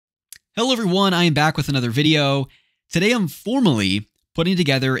Hello everyone, I am back with another video. Today I'm formally putting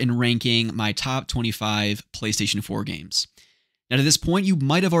together and ranking my top 25 PlayStation 4 games. Now to this point, you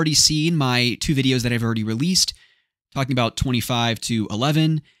might have already seen my two videos that I've already released, talking about 25 to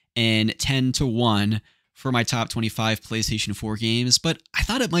 11 and 10 to 1 for my top 25 PlayStation 4 games, but I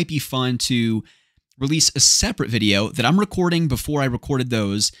thought it might be fun to release a separate video that I'm recording before I recorded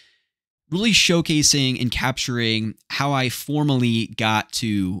those, really showcasing and capturing how I formally got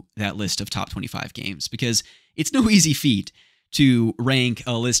to that list of top 25 games, because it's no easy feat to rank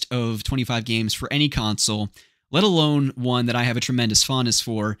a list of 25 games for any console, let alone one that I have a tremendous fondness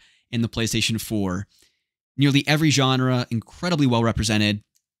for in the PlayStation 4. Nearly every genre, incredibly well represented.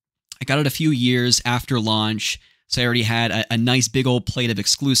 I got it a few years after launch, so I already had a nice big old plate of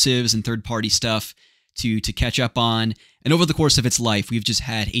exclusives and third-party stuff to catch up on. And over the course of its life, we've just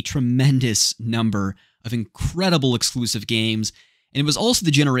had a tremendous number of incredible exclusive games. And it was also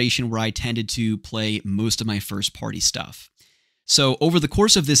the generation where I tended to play most of my first-party stuff. So over the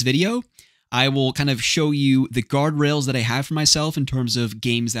course of this video, I will kind of show you the guardrails that I have for myself in terms of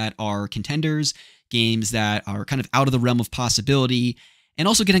games that are contenders, games that are kind of out of the realm of possibility, and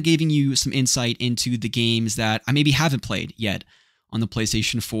also kind of giving you some insight into the games that I maybe haven't played yet on the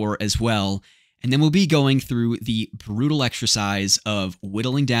PlayStation 4 as well. And then we'll be going through the brutal exercise of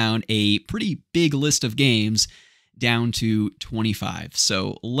whittling down a pretty big list of games down to 25.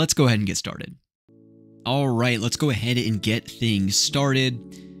 So let's go ahead and get started. All right, let's go ahead and get things started.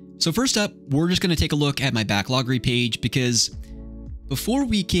 So first up, we're just going to take a look at my backloggery page, because before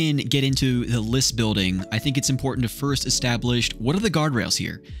we can get into the list building, I think it's important to first establish what are the guardrails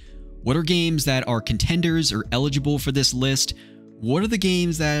here. What are games that are contenders or eligible for this list? What are the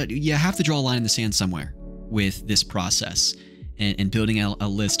games that you have to draw a line in the sand somewhere with this process and building out a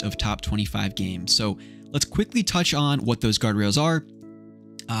list of top 25 games? So let's quickly touch on what those guardrails are.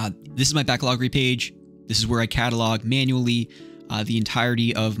 This is my backloggery page. This is where I catalog manually the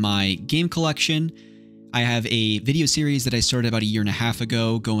entirety of my game collection. I have a video series that I started about a year and a half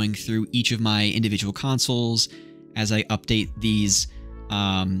ago, going through each of my individual consoles as I update these.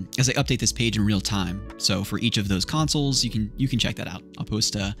 As I update this page in real time. So for each of those consoles, you can check that out. I'll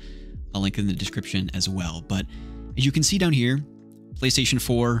post a link in the description as well. But as you can see down here, PlayStation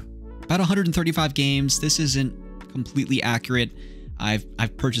 4, about 135 games. This isn't completely accurate. I've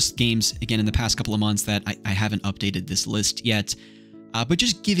purchased games again in the past couple of months that I haven't updated this list yet. But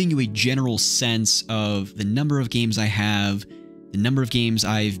just giving you a general sense of the number of games I have, the number of games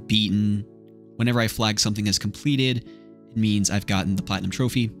I've beaten. Whenever I flag something as completed, it means I've gotten the Platinum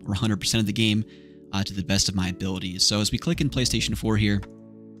Trophy, or 100% of the game, to the best of my abilities. So as we click in PlayStation 4 here,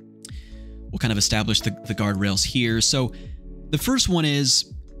 we'll kind of establish the guardrails here. So the first one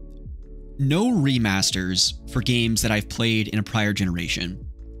is no remasters for games that I've played in a prior generation.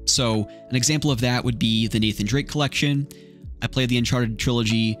 So an example of that would be the Nathan Drake collection. I played the Uncharted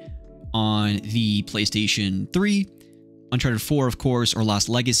trilogy on the PlayStation 3. Uncharted 4, of course, or Lost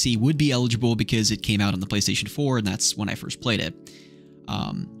Legacy would be eligible because it came out on the PlayStation 4, and that's when I first played it.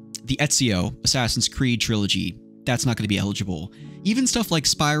 The Ezio Assassin's Creed trilogy, that's not going to be eligible. Even stuff like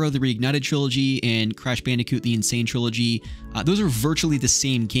Spyro the Reignited trilogy and Crash Bandicoot the Insane trilogy, those are virtually the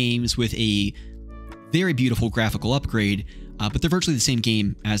same games with a very beautiful graphical upgrade, but they're virtually the same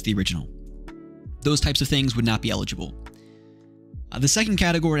game as the original. Those types of things would not be eligible. The second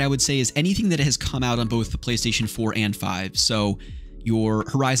category I would say is anything that has come out on both the PlayStation 4 and 5. So your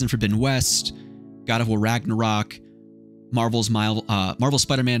Horizon Forbidden West, God of War Ragnarok, Marvel's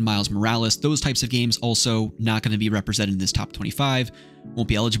Spider-Man Miles Morales, those types of games also not going to be represented in this top 25. Won't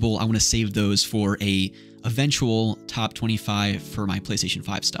be eligible. I want to save those for a eventual top 25 for my PlayStation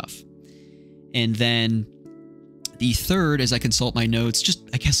 5 stuff. And then the third, as I consult my notes, just,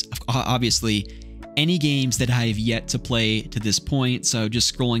 I guess, obviously, any games that I have yet to play to this point. So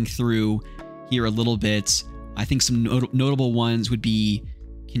just scrolling through here a little bit, I think some notable ones would be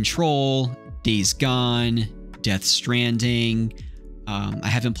Control, Days Gone, Death Stranding. I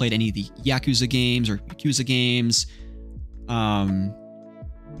haven't played any of the Yakuza games or Yakuza games. Hellblade: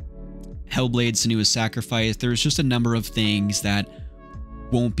 Senua's Sacrifice. There's just a number of things that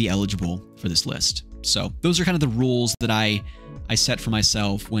won't be eligible for this list. So those are kind of the rules that I set for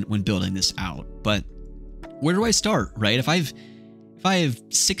myself when building this out. But where do I start, right? If I have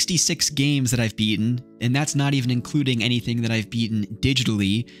 66 games that I've beaten, and that's not even including anything that I've beaten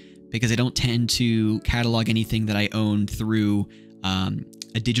digitally, because I don't tend to catalog anything that I own through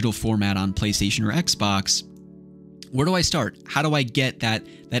a digital format on PlayStation or Xbox, where do I start? How do I get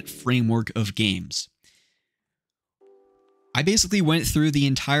that framework of games? I basically went through the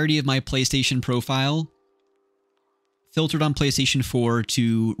entirety of my PlayStation profile filtered on PlayStation 4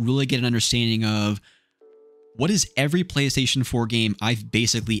 to really get an understanding of what is every PlayStation 4 game I've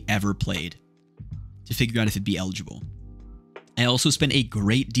basically ever played to figure out if it'd be eligible. I also spent a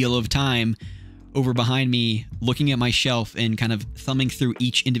great deal of time over behind me looking at my shelf and kind of thumbing through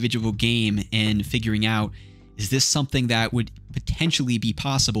each individual game and figuring out, is this something that would potentially be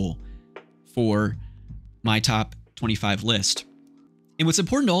possible for my top 25 list? And what's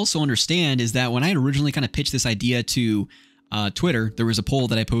important to also understand is that when I had originally kind of pitched this idea to Twitter, there was a poll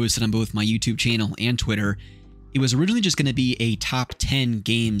that I posted on both my YouTube channel and Twitter. It was originally just going to be a top 10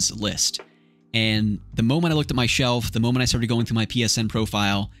 games list. And the moment I looked at my shelf, the moment I started going through my PSN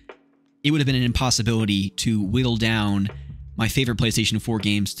profile, it would have been an impossibility to whittle down my favorite PlayStation 4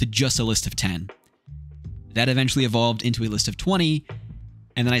 games to just a list of 10. That eventually evolved into a list of 20,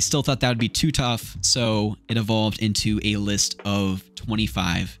 and then I still thought that would be too tough, so it evolved into a list of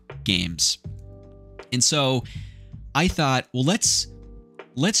 25 games. And so I thought, well, let's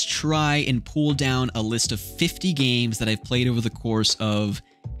try and pull down a list of 50 games that I've played over the course of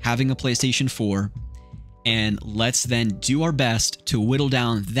having a PlayStation 4, and let's then do our best to whittle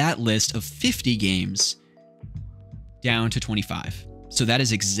down that list of 50 games down to 25. So that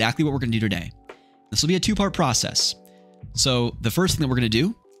is exactly what we're going to do today. This will be a two-part process. So the first thing that we're going to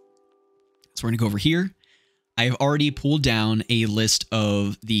do is we're going to go over here. I have already pulled down a list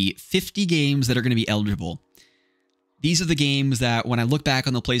of the 50 games that are going to be eligible. These are the games that when I look back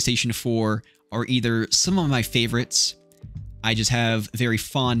on the PlayStation 4 are either some of my favorites. I just have very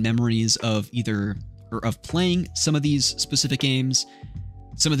fond memories of of playing some of these specific games.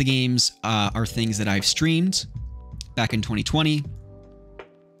 Some of the games are things that I've streamed back in 2020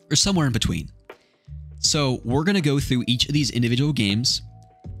 or somewhere in between. So we're going to go through each of these individual games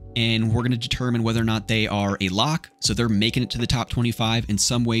and we're going to determine whether or not they are a lock. So they're making it to the top 25 in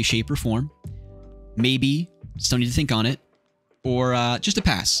some way, shape, or form. Maybe still need to think on it, or just a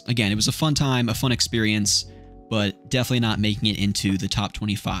pass. Again, it was a fun time, a fun experience, but definitely not making it into the top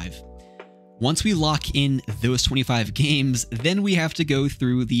 25. Once we lock in those 25 games, then we have to go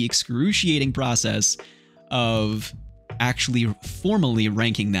through the excruciating process of actually formally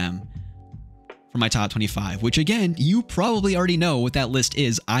ranking them for my top 25, which again, you probably already know what that list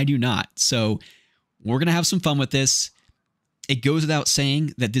is. I do not. So we're going to have some fun with this. It goes without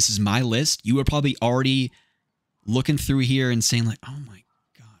saying that this is my list. You are probably already looking through here and saying like, oh my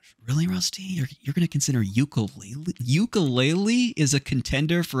gosh, really, Rusty? You're going to consider ukulele? Ukulele is a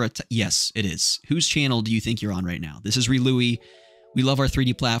contender for yes, it is. Whose channel do you think you're on right now? This is Relouis. We love our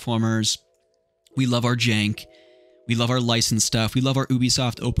 3D platformers. We love our jank. We love our licensed stuff. We love our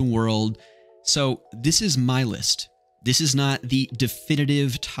Ubisoft open world. So this is my list. This is not the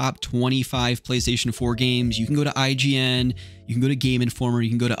definitive top 25 PlayStation 4 games. You can go to IGN, you can go to Game Informer, you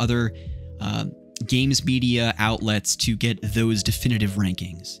can go to other games media outlets to get those definitive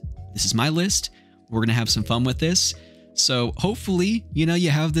rankings. This is my list. We're going to have some fun with this. So hopefully,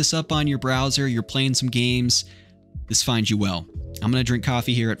 you have this up on your browser, you're playing some games. This finds you well. I'm going to drink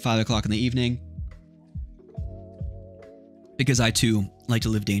coffee here at 5 o'clock in the evening because I too like to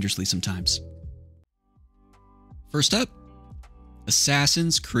live dangerously sometimes. First up,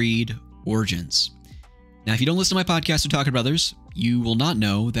 Assassin's Creed Origins. Now, if you don't listen to my podcast, Talking Brothers, you will not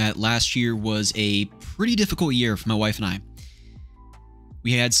know that last year was a pretty difficult year for my wife and I.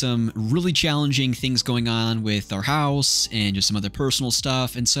 We had some really challenging things going on with our house and just some other personal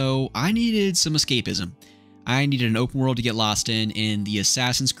stuff, and so I needed some escapism. I needed an open world to get lost in, and the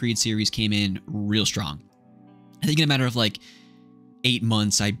Assassin's Creed series came in real strong. I think in a matter of like 8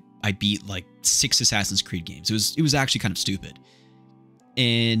 months, I beat like 6 Assassin's Creed games. It was actually kind of stupid.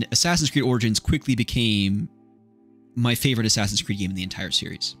 And Assassin's Creed Origins quickly became my favorite Assassin's Creed game in the entire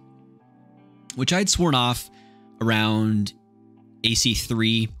series, which I'd sworn off around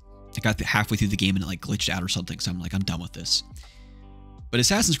AC3. I got halfway through the game and it like glitched out or something, so I'm like, I'm done with this. But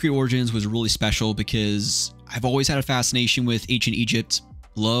Assassin's Creed Origins was really special because I've always had a fascination with ancient Egypt.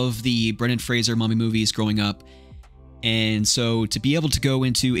 Love the Brendan Fraser mummy movies growing up. And so to be able to go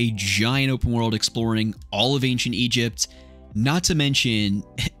into a giant open world exploring all of ancient Egypt, not to mention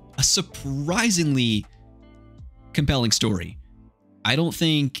a surprisingly compelling story. I don't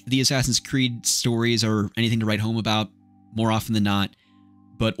think the Assassin's Creed stories are anything to write home about more often than not,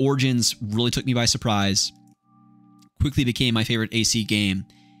 but Origins really took me by surprise, quickly became my favorite AC game,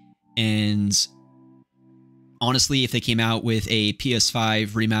 and honestly, if they came out with a PS5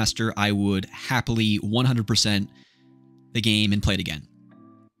 remaster, I would happily 100% the game and play it again.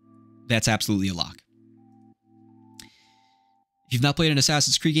 That's absolutely a lock. If you've not played an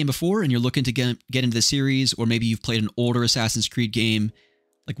Assassin's Creed game before and you're looking to get into the series, or maybe you've played an older Assassin's Creed game,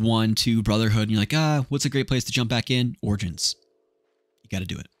 like 1, 2, Brotherhood, and you're like, what's a great place to jump back in? Origins. You got to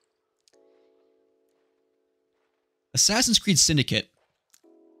do it. Assassin's Creed Syndicate.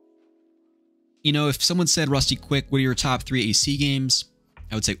 You know, if someone said, Rusty, quick, what are your top 3 AC games?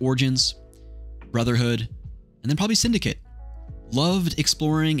 I would say Origins, Brotherhood, and then probably Syndicate. Loved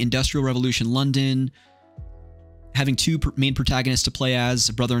exploring Industrial Revolution London, having 2 main protagonists to play as,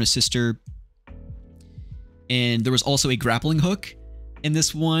 a brother and a sister. And there was also a grappling hook in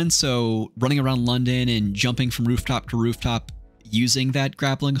this one, so running around London and jumping from rooftop to rooftop using that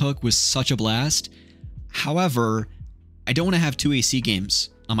grappling hook was such a blast. However, I don't want to have 2 AC games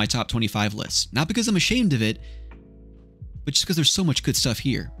on my top 25 list. Not because I'm ashamed of it, but just because there's so much good stuff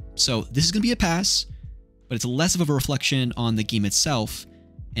here. So this is going to be a pass, but it's less of a reflection on the game itself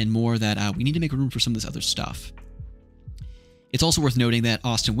and more that we need to make room for some of this other stuff. It's also worth noting that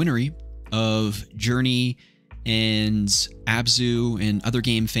Austin Wintory of Journey and Abzu and other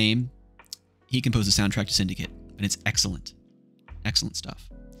game fame, he composed the soundtrack to Syndicate, and it's excellent. Excellent stuff.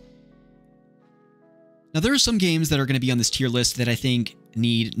 Now, there are some games that are going to be on this tier list that I think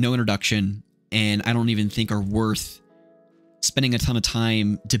need no introduction, and I don't even think are worth spending a ton of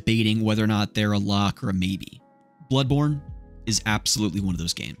time debating whether or not they're a lock or a maybe. Bloodborne is absolutely one of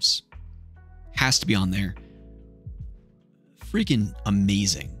those games. Has to be on there. Freaking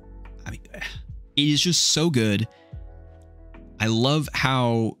amazing. I mean, it is just so good. I love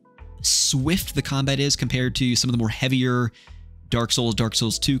how swift the combat is compared to some of the more heavier Dark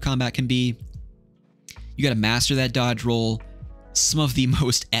Souls 2 combat can be. You got to master that dodge roll. Some of the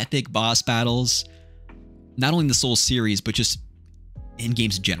most epic boss battles, not only in the Souls series, but just in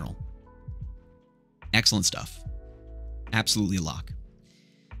games in general. Excellent stuff. Absolutely a lock.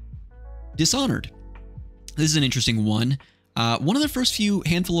 Dishonored. This is an interesting one. One of the first few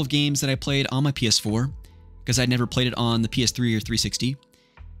handful of games that I played on my PS4, because I'd never played it on the PS3 or 360.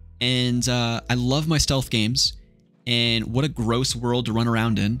 And I love my stealth games, and what a gross world to run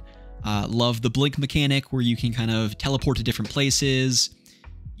around in. Love the blink mechanic where you can kind of teleport to different places,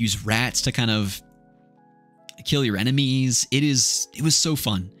 use rats to kind of kill your enemies. It was so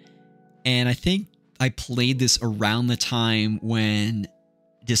fun. And I think I played this around the time when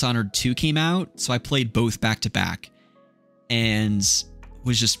Dishonored 2 came out, so I played both back to back and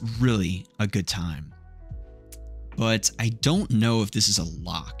was just really a good time. But I don't know if this is a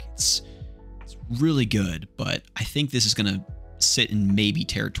lock. It's really good, but I think this is going to sit in maybe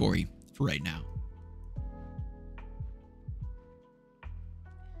territory for right now.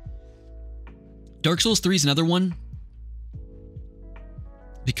 Dark Souls 3 is another one.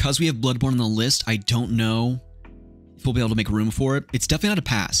 Because we have Bloodborne on the list, I don't know if we'll be able to make room for it. It's definitely not a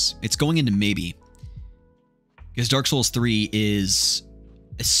pass. It's going into maybe. Because Dark Souls 3 is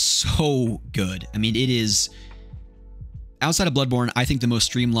so good. I mean, it is, outside of Bloodborne, I think the most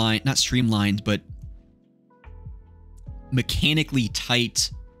streamlined, not streamlined, but mechanically tight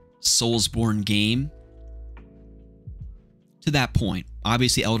Soulsborne game to that point.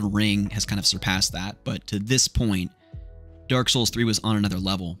 Obviously, Elden Ring has kind of surpassed that, but to this point, Dark Souls 3 was on another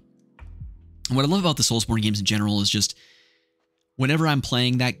level. And what I love about the Soulsborne games in general is just whenever I'm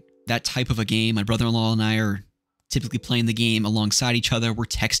playing that type of a game, my brother-in-law and I are typically playing the game alongside each other. We're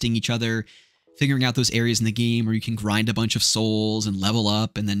texting each other, figuring out those areas in the game where you can grind a bunch of souls and level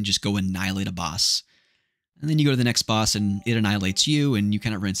up and then just go annihilate a boss. And then you go to the next boss and it annihilates you, and you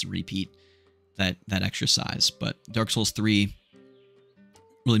kind of rinse and repeat that exercise. But Dark Souls 3,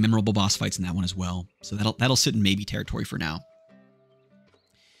 really memorable boss fights in that one as well. So that'll sit in maybe territory for now.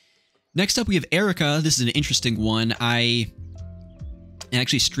 Next up, we have Erica. This is an interesting one. I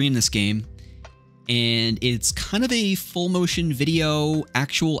actually streamed this game, and it's kind of a full motion video.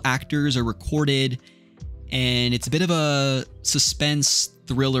 Actual actors are recorded, and it's a bit of a suspense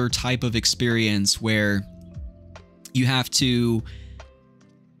thriller type of experience where you have to,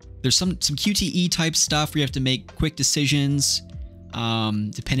 there's some QTE type stuff where you have to make quick decisions.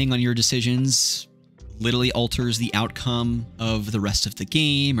 Depending on your decisions, literally alters the outcome of the rest of the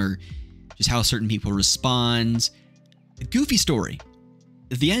game, or just how certain people respond. A goofy story.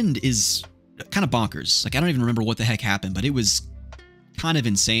 The end is kind of bonkers. Like, I don't even remember what the heck happened, but it was kind of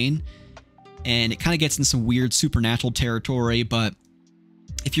insane. And it kind of gets in some weird supernatural territory, but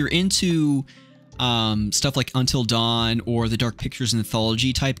if you're into stuff like Until Dawn or the Dark Pictures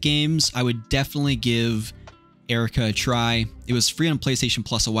Anthology type games, I would definitely give Erica a try. It was free on PlayStation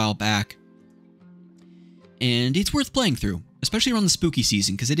Plus a while back, and it's worth playing through, especially around the spooky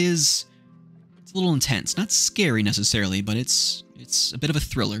season, because it's a little intense. Not scary necessarily, but it's a bit of a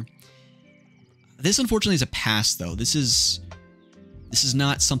thriller. This unfortunately is a pass, though. This is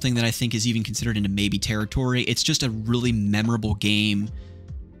not something that I think is even considered into maybe territory. It's just a really memorable game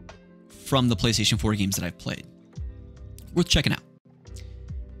from the PlayStation 4 games that I've played. Worth checking out.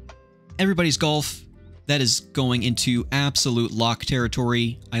 Everybody's Golf, that is going into absolute lock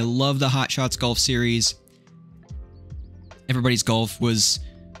territory. I love the Hot Shots Golf series. Everybody's Golf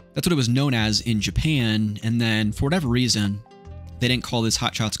that's what it was known as in Japan, and then for whatever reason, they didn't call this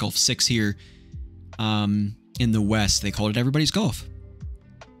Hot Shots Golf 6 here in the West. They called it Everybody's Golf.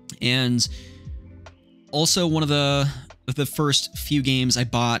 And also one of the first few games I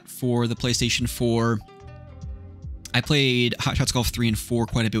bought for the PlayStation 4, I played Hot Shots Golf 3 and 4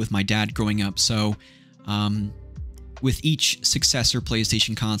 quite a bit with my dad growing up, so with each successor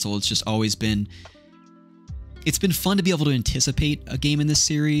PlayStation console, it's just always been... It's been fun to be able to anticipate a game in this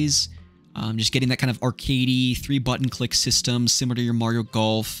series, just getting that kind of arcadey 3-button click system similar to your Mario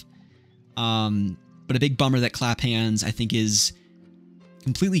Golf. But a big bummer that Clap Hands, I think, is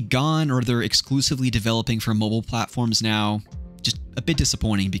completely gone, or they're exclusively developing for mobile platforms now. Just a bit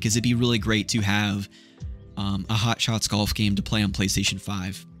disappointing, because it'd be really great to have a Hot Shots Golf game to play on PlayStation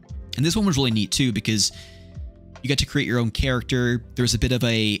 5. And this one was really neat too, because you got to create your own character. There's a bit of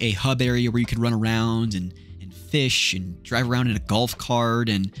a hub area where you could run around and fish and drive around in a golf cart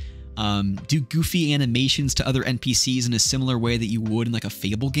and do goofy animations to other NPCs in a similar way that you would in like a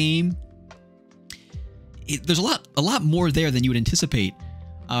Fable game. There's a lot more there than you would anticipate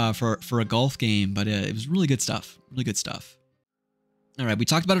for a golf game, but it was really good stuff. Really good stuff. All right, we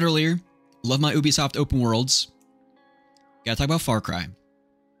talked about it earlier. Love my Ubisoft open worlds. Gotta talk about Far Cry.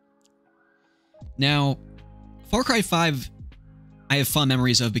 Now, Far Cry 5, I have fond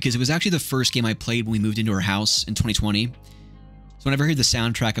memories of because it was actually the first game I played when we moved into our house in 2020. So whenever I hear the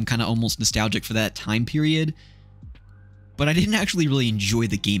soundtrack, I'm kind of almost nostalgic for that time period. But I didn't actually really enjoy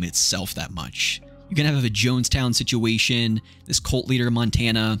the game itself that much. You can have a Jonestown situation, this cult leader in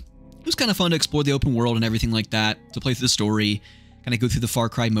Montana. It was kind of fun to explore the open world and everything like that, to play through the story, kind of go through the Far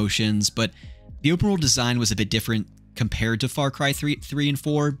Cry motions. But the open world design was a bit different compared to Far Cry 3 and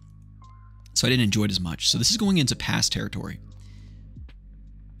 4. So I didn't enjoy it as much. So this is going into past territory.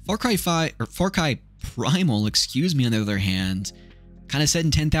 Far Cry Primal, excuse me, on the other hand, kind of set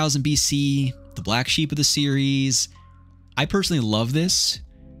in 10,000 BC, the black sheep of the series. I personally love this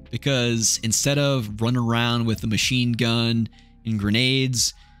because instead of running around with a machine gun and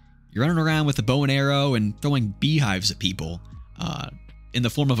grenades, you're running around with a bow and arrow and throwing beehives at people in the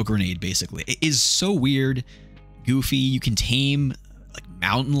form of a grenade, basically. It is so weird, goofy. You can tame like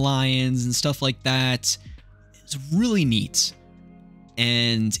mountain lions and stuff like that. It's really neat.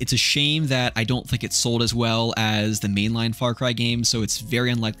 And it's a shame that I don't think it's sold as well as the mainline Far Cry game, so it's very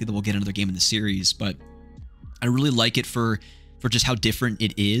unlikely that we'll get another game in the series, but I really like it for just how different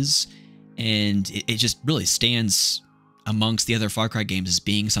it is, and it just really stands amongst the other Far Cry games as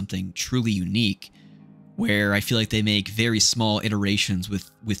being something truly unique, where I feel like they make very small iterations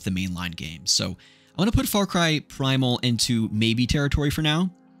with the mainline game. So I'm going to put Far Cry Primal into maybe territory for now.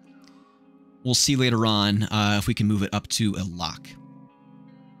 We'll see later on if we can move it up to a lock.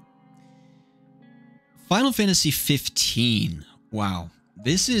 Final Fantasy 15. Wow.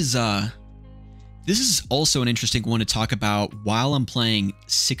 This is also an interesting one to talk about while I'm playing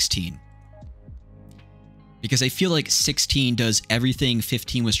 16. Because I feel like 16 does everything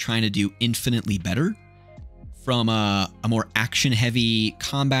 15 was trying to do infinitely better. From a more action-heavy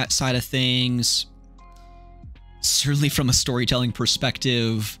combat side of things. Certainly from a storytelling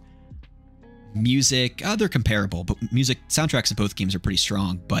perspective. Music, they're comparable, but soundtracks of both games are pretty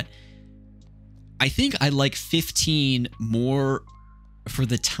strong, but I think I like 15 more for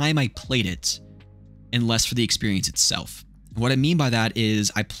the time I played it and less for the experience itself. What I mean by that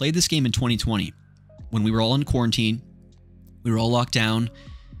is I played this game in 2020 when we were all in quarantine. We were all locked down.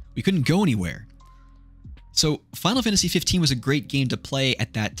 We couldn't go anywhere. So Final Fantasy 15 was a great game to play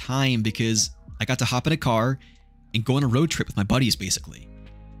at that time because I got to hop in a car and go on a road trip with my buddies, basically.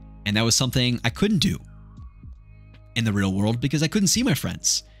 And that was something I couldn't do in the real world because I couldn't see my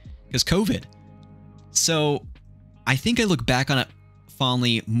friends because COVID. So I think I look back on it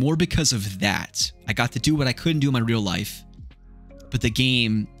fondly more because of that. I got to do what I couldn't do in my real life, but the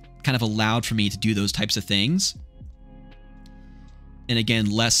game kind of allowed for me to do those types of things. And again,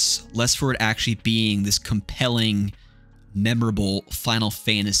 less for it actually being this compelling, memorable Final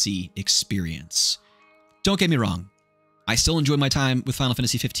Fantasy experience. Don't get me wrong. I still enjoy my time with Final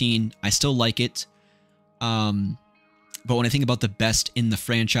Fantasy 15. I still like it. But when I think about the best in the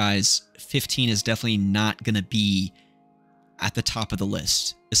franchise, 15 is definitely not going to be at the top of the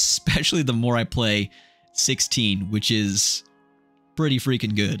list. Especially the more I play 16, which is pretty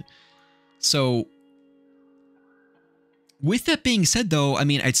freaking good. So, with that being said, though, I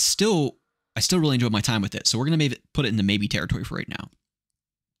mean, I still really enjoy my time with it. So we're going to put it in the maybe territory for right now.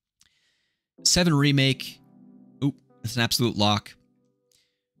 7 Remake, oop, it's an absolute lock.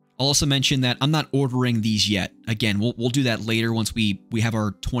 I'll also mention that I'm not ordering these yet. Again, we'll do that later once we have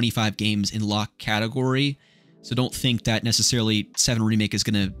our 25 games in lock category. So don't think that necessarily 7 Remake is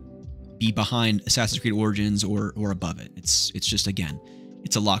going to be behind Assassin's Creed Origins or above it. It's just, again,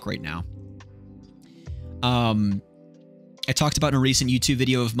 it's a lock right now. I talked about in a recent YouTube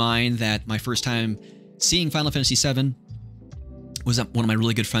video of mine that my first time seeing Final Fantasy VII was at one of my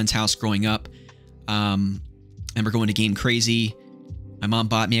really good friends' house growing up. And we're going to Game Crazy. My mom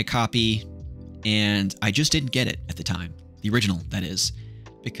bought me a copy, and I just didn't get it at the time. The original, that is.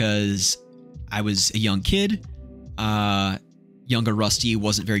 Because I was a young kid. Younger Rusty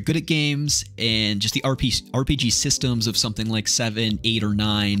wasn't very good at games, and just the RPG systems of something like 7, 8, or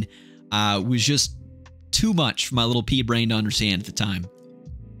 9 was just too much for my little pea brain to understand at the time.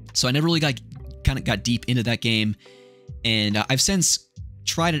 So I never really got deep into that game, and I've since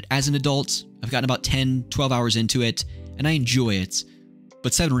tried it as an adult. I've gotten about 10, 12 hours into it, and I enjoy it,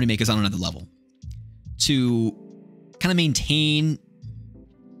 but 7 Remake is on another level. To kind of maintain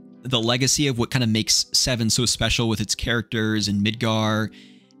the legacy of what kind of makes 7 so special with its characters and Midgar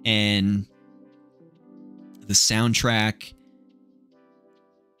and the soundtrack,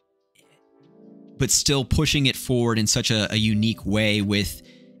 but still pushing it forward in such a unique way with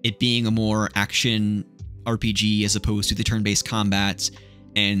it being a more action RPG as opposed to the turn-based combat,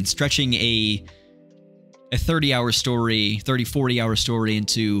 and stretching a 30-hour story, 30, 40-hour story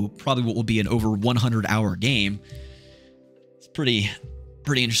into probably what will be an over 100-hour game. It's pretty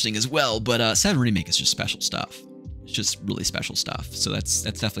interesting as well, but 7 Remake is just special stuff. It's just really special stuff, so that's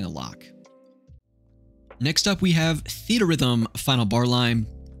definitely a lock. Next up, we have Theatrhythm Final Bar Line.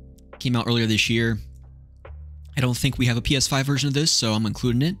 Came out earlier this year. I don't think we have a PS5 version of this, so I'm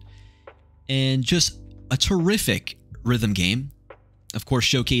including it. And just a terrific rhythm game. Of course,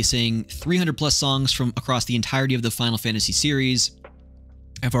 showcasing 300 plus songs from across the entirety of the Final Fantasy series.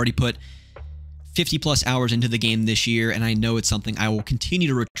 I've already put 50 plus hours into the game this year, and I know it's something I will continue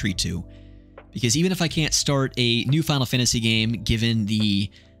to retreat to. Because even if I can't start a new Final Fantasy game, given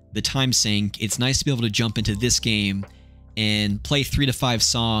the time sink, it's nice to be able to jump into this game and play 3 to 5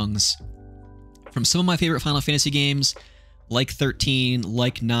 songs from some of my favorite Final Fantasy games, like 13,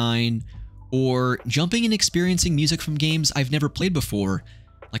 like 9, or jumping and experiencing music from games I've never played before,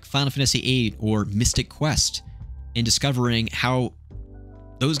 like Final Fantasy VIII or Mystic Quest, and discovering how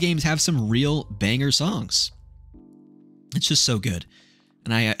those games have some real banger songs. It's just so good.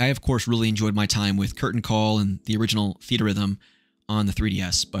 And I of course, really enjoyed my time with Curtain Call and the original Theatrhythm on the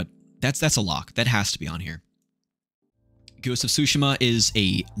 3DS, but that's a lock. That has to be on here. Ghost of Tsushima is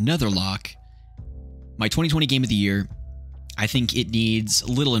another lock. My 2020 game of the year. I think it needs a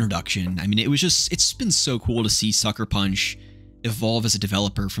little introduction. I mean, it's been so cool to see Sucker Punch evolve as a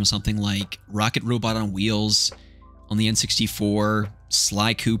developer from something like Rocket Robot on Wheels on the N64,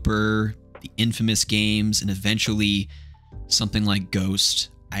 Sly Cooper, the Infamous games, and eventually something like Ghost.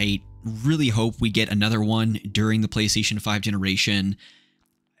 I really hope we get another one during the PlayStation 5 generation.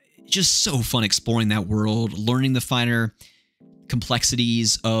 Just so fun exploring that world, learning the finer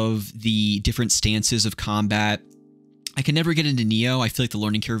complexities of the different stances of combat. I can never get into Neo. I feel like the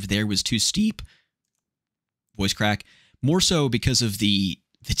learning curve there was too steep. Voice crack. More so because of the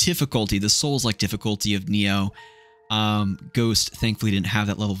difficulty, the Souls-like difficulty of Neo. Ghost, thankfully, didn't have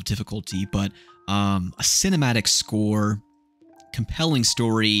that level of difficulty, but a cinematic score, compelling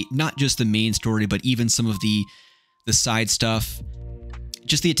story, not just the main story, but even some of the side stuff.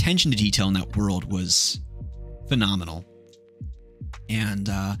 Just the attention to detail in that world was phenomenal. And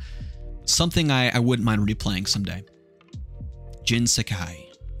something I wouldn't mind replaying someday. Jin Sakai.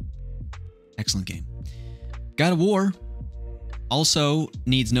 Excellent game. God of War also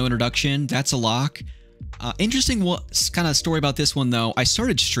needs no introduction. That's a lock. Interesting kind of story about this one, though. I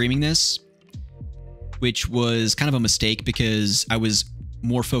started streaming this, which was kind of a mistake because I was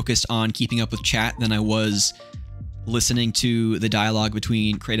more focused on keeping up with chat than I was listening to the dialogue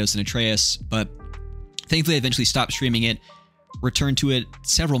between Kratos and Atreus. But thankfully, I eventually stopped streaming it, returned to it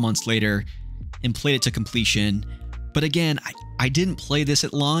several months later, and played it to completion. But again, I didn't play this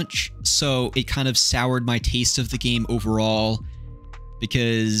at launch, so it kind of soured my taste of the game overall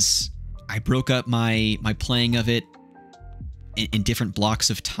because I broke up my playing of it in different blocks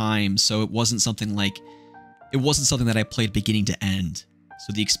of time, so it wasn't something that I played beginning to end.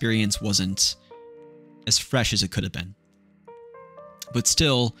 So the experience wasn't as fresh as it could have been. But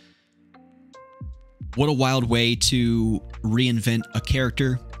still, what a wild way to reinvent a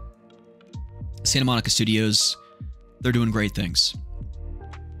character. Santa Monica Studios, they're doing great things.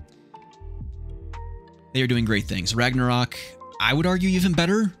 They are doing great things. Ragnarok, I would argue even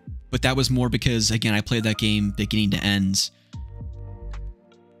better. But that was more because, again, I played that game beginning to end.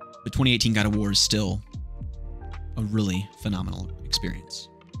 The 2018 God of War is still a really phenomenal experience.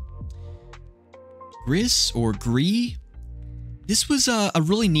 Gris or Gree? This was a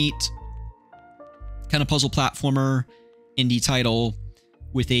really neat kind of puzzle platformer indie title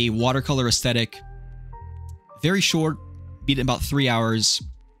with a watercolor aesthetic. Very short, beat it in about 3 hours.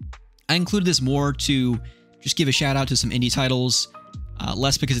 I included this more to just give a shout out to some indie titles,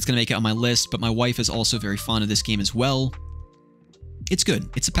 less because it's going to make it on my list, but my wife is also very fond of this game as well. It's good.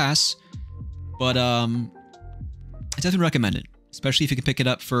 It's a pass, but I definitely recommend it, especially if you can pick it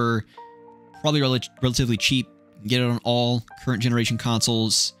up for probably relatively cheap. Get it on all current generation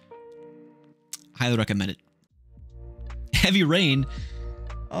consoles. Highly recommend it. Heavy Rain.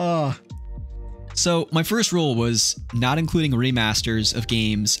 So my first rule was not including remasters of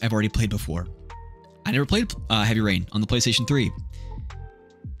games I've already played before. I never played Heavy Rain on the PlayStation 3.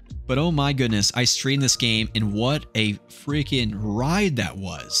 But oh my goodness, I streamed this game, and what a freaking ride that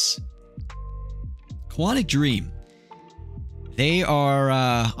was. Quantic Dream. They are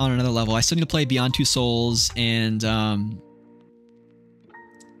on another level. I still need to play Beyond Two Souls and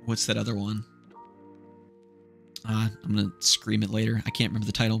what's that other one? I'm going to scream it later. I can't remember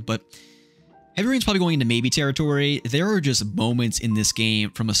the title, but Heavy Rain's probably going into maybe territory. There are just moments in this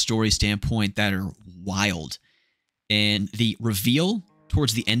game from a story standpoint that are wild. And the reveal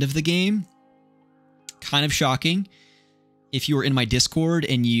towards the end of the game, kind of shocking. If you were in my Discord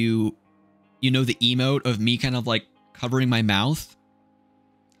and you know the emote of me kind of like covering my mouth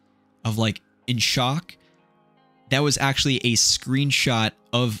of like in shock, that was actually a screenshot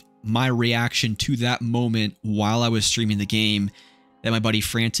of my reaction to that moment while I was streaming the game that my buddy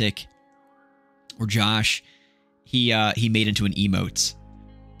Frantic or Josh, he made into an emote.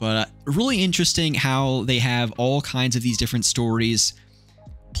 But really interesting how they have all kinds of these different stories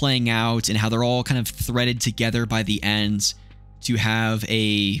playing out and how they're all kind of threaded together by the end to have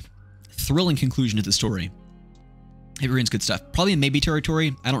a thrilling conclusion to the story. Heavy Rain's good stuff. Probably in maybe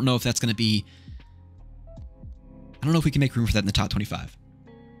territory. I don't know if that's going to be... I don't know if we can make room for that in the top 25.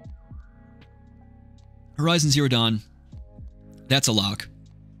 Horizon Zero Dawn. That's a lock.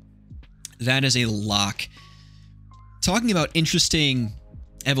 That is a lock. Talking about interesting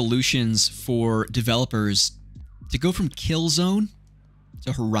evolutions for developers, to go from Killzone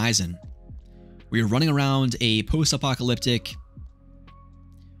to Horizon, where you're running around a post-apocalyptic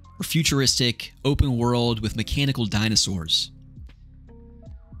or futuristic open world with mechanical dinosaurs.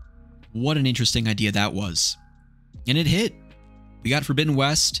 What an interesting idea that was. And it hit. We got Forbidden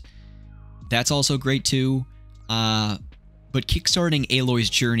West. That's also great too. But kickstarting Aloy's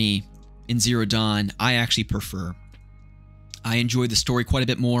journey in Zero Dawn, I actually prefer. I enjoyed the story quite a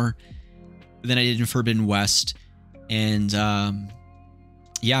bit more than I did in Forbidden West. And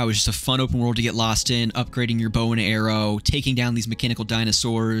yeah, it was just a fun open world to get lost in, upgrading your bow and arrow, taking down these mechanical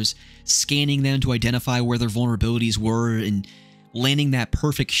dinosaurs, scanning them to identify where their vulnerabilities were, and landing that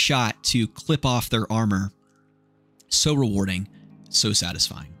perfect shot to clip off their armor. So rewarding, so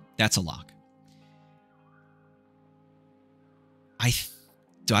satisfying. That's a lock.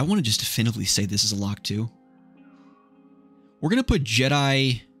 Do I want to just definitively say this is a lock too? We're going to put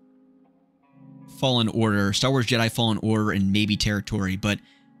Jedi Fallen Order, Star Wars Jedi Fallen Order in maybe territory, but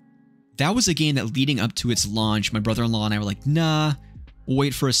that was a game that leading up to its launch, my brother-in-law and I were like, nah, we'll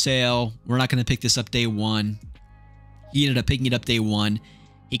wait for a sale. We're not going to pick this up day one. He ended up picking it up day one.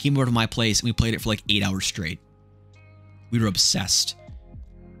 He came over to my place and we played it for like 8 hours straight. We were obsessed.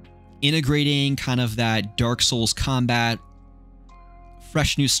 Integrating kind of that Dark Souls combat,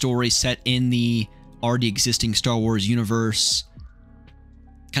 fresh new story set in the already existing Star Wars universe,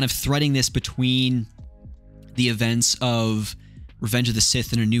 kind of threading this between the events of Revenge of the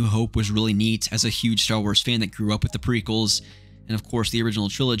Sith and A New Hope was really neat as a huge Star Wars fan that grew up with the prequels and of course the original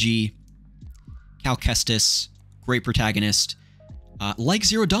trilogy. Cal Kestis, great protagonist. Like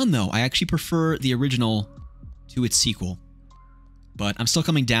Zero Dawn though, I actually prefer the original to its sequel. But I'm still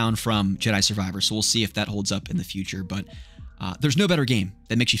coming down from Jedi Survivor, so we'll see if that holds up in the future. But there's no better game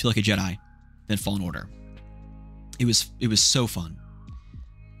that makes you feel like a Jedi than Fallen Order. It was so fun.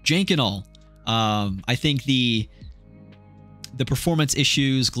 Jank and all. I think the performance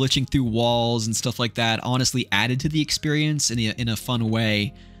issues, glitching through walls and stuff like that, honestly added to the experience in a fun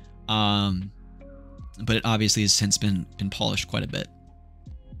way. But it obviously has since been polished quite a bit.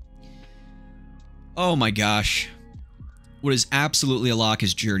 Oh my gosh. What is absolutely a lock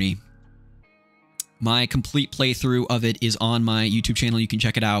is Journey. My complete playthrough of it is on my YouTube channel. You can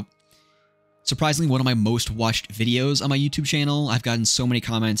check it out. Surprisingly, one of my most watched videos on my YouTube channel. I've gotten so many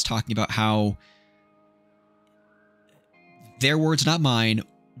comments talking about how, their words, not mine,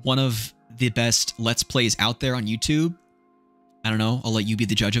 one of the best Let's Plays out there on YouTube. I don't know. I'll let you be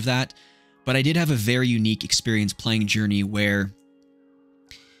the judge of that. But I did have a very unique experience playing Journey where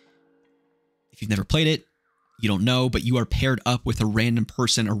if you've never played it, you don't know, but you are paired up with a random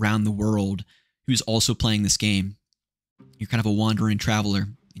person around the world who's also playing this game. You're kind of a wandering traveler,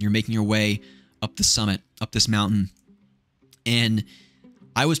 and you're making your way up the summit, up this mountain. And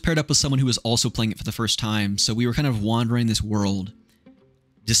I was paired up with someone who was also playing it for the first time, so we were kind of wandering this world,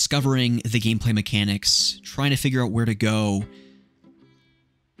 discovering the gameplay mechanics, trying to figure out where to go,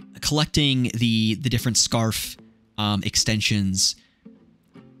 collecting the different scarf extensions.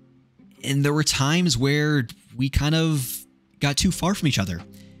 And there were times where we kind of got too far from each other.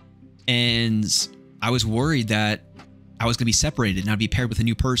 And I was worried that I was going to be separated and I'd be paired with a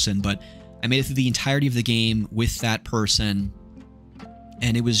new person, but I made it through the entirety of the game with that person.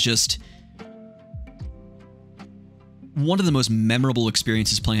 And it was just one of the most memorable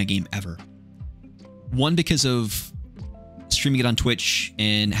experiences playing a game ever. One, because of streaming it on Twitch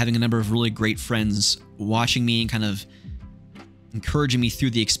and having a number of really great friends watching me and kind of encouraging me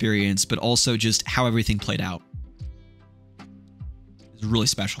through the experience, but also just how everything played out. It was really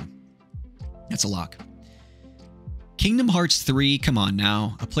special. That's a lock. Kingdom Hearts 3, come on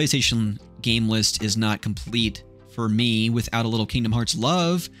now. A PlayStation game list is not complete for me without a little Kingdom Hearts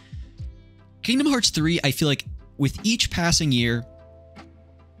love. Kingdom Hearts 3, I feel like with each passing year,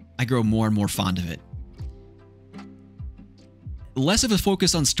 I grow more and more fond of it. Less of a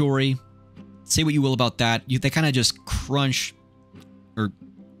focus on story. Say what you will about that. They kind of just crunch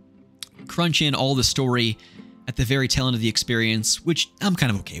in all the story at the very tail end of the experience, which I'm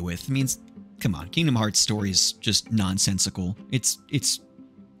kind of okay with. I mean, come on, Kingdom Hearts story is just nonsensical. It's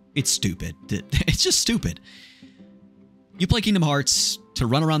stupid. It's just stupid. You play Kingdom Hearts to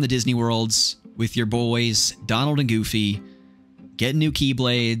run around the Disney worlds with your boys, Donald and Goofy, getting new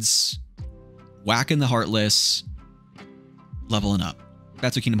Keyblades, whacking the Heartless, leveling up.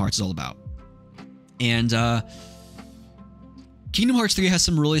 That's what Kingdom Hearts is all about. And Kingdom Hearts 3 has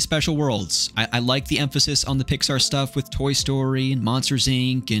some really special worlds. I like the emphasis on the Pixar stuff with Toy Story and Monsters,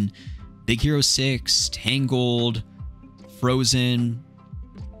 Inc. and Big Hero 6, Tangled, Frozen.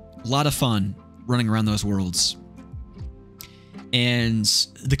 A lot of fun running around those worlds. And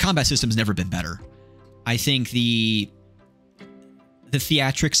the combat system's never been better. I think the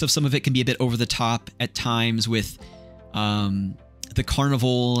theatrics of some of it can be a bit over the top at times with the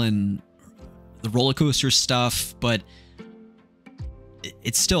carnival and the roller coaster stuff, but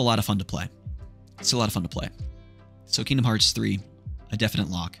it's still a lot of fun to play. It's still a lot of fun to play. So Kingdom Hearts 3, a definite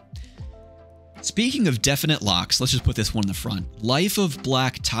lock. Speaking of definite locks, let's just put this one in the front. Life of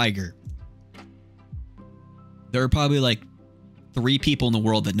Black Tiger. There are probably like 3 people in the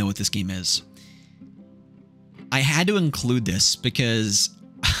world that know what this game is. I had to include this because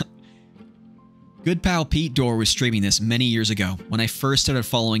good pal Pete Dorr was streaming this many years ago when I first started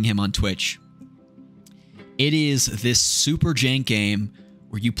following him on Twitch. It is this super jank game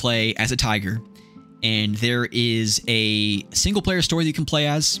where you play as a tiger, and there is a single-player story that you can play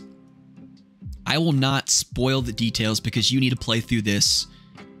as. I will not spoil the details because you need to play through this.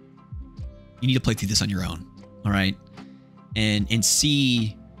 You need to play through this on your own, all right? And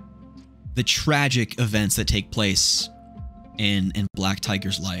see the tragic events that take place in Black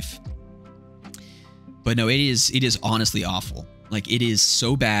Tiger's life. But no, it is honestly awful. Like, it is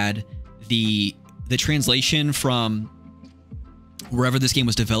so bad. The translation from wherever this game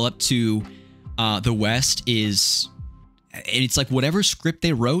was developed to the West is, it's like whatever script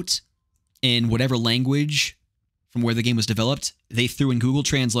they wrote in whatever language from where the game was developed, they threw in Google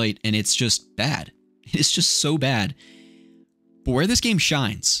Translate, and it's just bad. It's just so bad. But where this game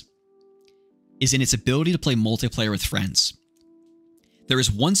shines is in its ability to play multiplayer with friends. There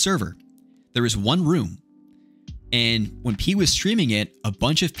is one server. There is one room. And when P was streaming it, a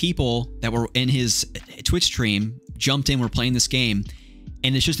bunch of people that were in his Twitch stream jumped in, were playing this game.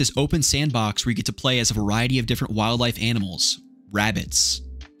 And it's just this open sandbox where you get to play as a variety of different wildlife animals. Rabbits,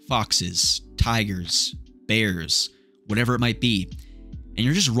 foxes, tigers, bears, whatever it might be. And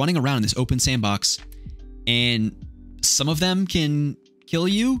you're just running around in this open sandbox. And some of them can kill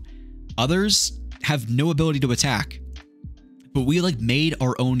you. Others have no ability to attack. But we like made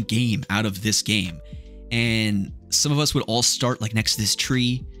our own game out of this game. And some of us would all start like next to this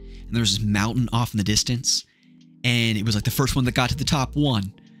tree, and there was this mountain off in the distance, and it was like the first one that got to the top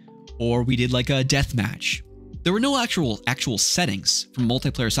won. Or we did like a death match. There were no actual settings from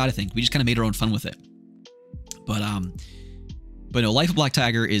multiplayer side of things. We just kind of made our own fun with it. But no, Life of Black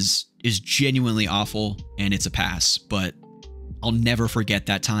Tiger is genuinely awful, and it's a pass. But I'll never forget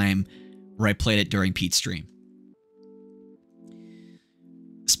that time where I played it during Pete's stream.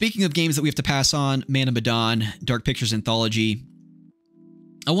 Speaking of games that we have to pass on, Man of Medan, Dark Pictures Anthology.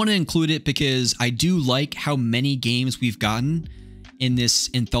 I want to include it because I do like how many games we've gotten in this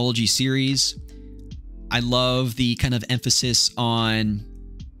anthology series. I love the kind of emphasis on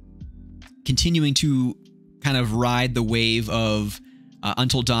continuing to kind of ride the wave of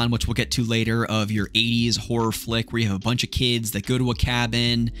Until Dawn, which we'll get to later, of your 80s horror flick where you have a bunch of kids that go to a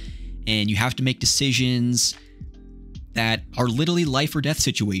cabin and you have to make decisions that are literally life or death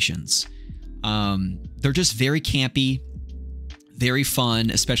situations. They're just very campy, very fun,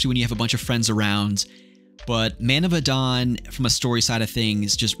 especially when you have a bunch of friends around. But Man of Medan, from a story side of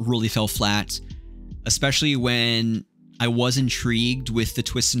things, just really fell flat, especially when I was intrigued with the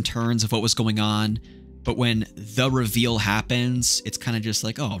twists and turns of what was going on. But when the reveal happens, it's kind of just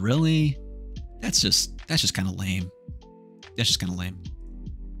like, oh, really? That's just kind of lame. That's just kind of lame.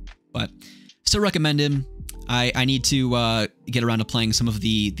 But still recommend him. I need to get around to playing some of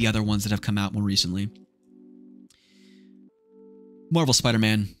the other ones that have come out more recently. Marvel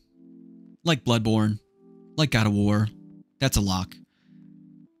Spider-Man, like Bloodborne, like God of War, that's a lock.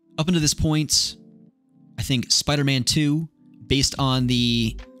 Up until this point, I think Spider-Man 2, based on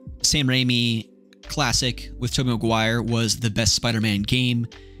the Sam Raimi classic with Tobey Maguire, was the best Spider-Man game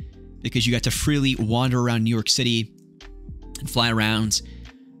because you got to freely wander around New York City and fly around.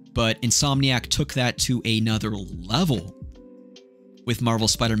 But Insomniac took that to another level with Marvel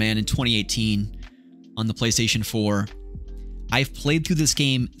Spider-Man in 2018 on the PlayStation 4. I've played through this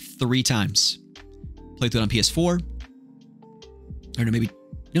game 3 times. Played through it on PS4. Or no, maybe...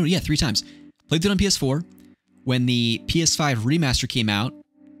 No, yeah, 3 times. Played through it on PS4. When the PS5 remaster came out,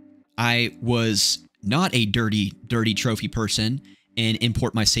 I was not a dirty trophy person and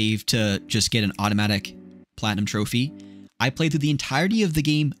import my save to just get an automatic platinum trophy. I played through the entirety of the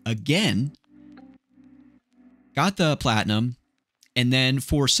game again, got the platinum, and then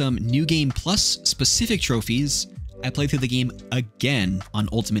for some New Game Plus specific trophies, I played through the game again on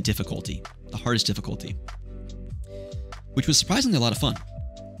ultimate difficulty, the hardest difficulty, which was surprisingly a lot of fun.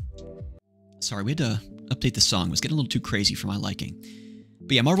 Sorry, we had to update the song. It was getting a little too crazy for my liking.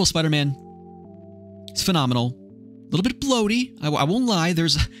 But yeah, Marvel Spider-Man, it's phenomenal. A little bit bloaty, I won't lie.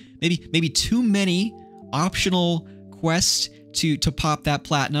 There's maybe too many optional quests to pop that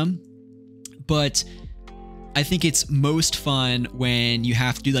platinum, but I think it's most fun when you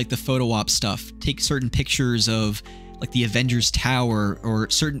have to do like the photo op stuff, take certain pictures of like the Avengers Tower or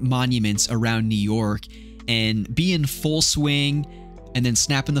certain monuments around New York and be in full swing and then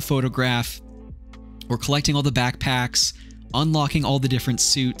snapping the photograph or collecting all the backpacks, unlocking all the different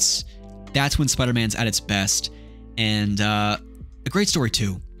suits. That's when Spider-Man's at its best. And a great story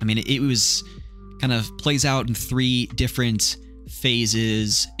too. I mean, it was kind of plays out in 3 different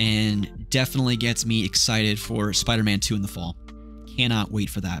phases and definitely gets me excited for Spider-Man 2 in the fall. Cannot wait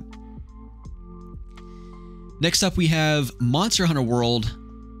for that. Next up, we have Monster Hunter World.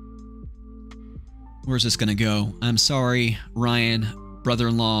 Where's this going to go? I'm sorry, Ryan,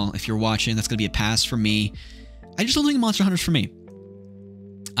 brother-in-law, if you're watching, that's going to be a pass for me. I just don't think Monster Hunter's for me.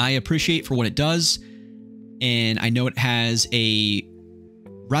 I appreciate for what it does, and I know it has a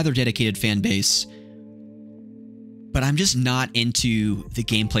rather dedicated fan base, but I'm just not into the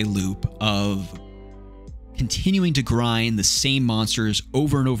gameplay loop of continuing to grind the same monsters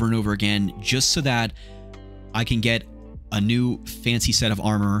over and over and over again just so that I can get a new fancy set of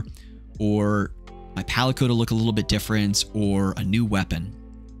armor or my palico to look a little bit different or a new weapon.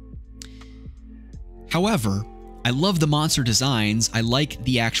 However, I love the monster designs. I like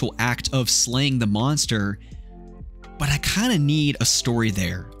the actual act of slaying the monster, but I kind of need a story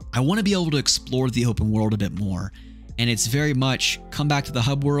there. I want to be able to explore the open world a bit more. And it's very much come back to the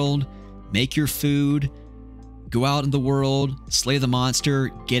hub world, make your food, go out in the world, slay the monster,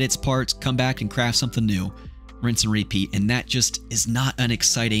 get its parts, come back and craft something new, rinse and repeat. And that just is not an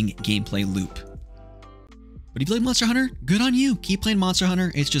exciting gameplay loop. But if you play Monster Hunter, good on you. Keep playing Monster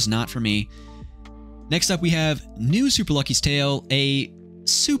Hunter. It's just not for me. Next up, we have New Super Lucky's Tale, a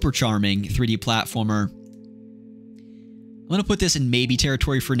super charming 3D platformer. I'm going to put this in maybe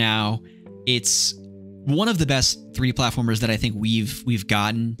territory for now. It's one of the best 3D platformers that I think we've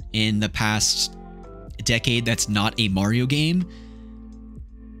gotten in the past decade that's not a Mario game.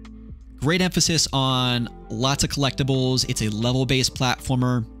 Great emphasis on lots of collectibles. It's a level-based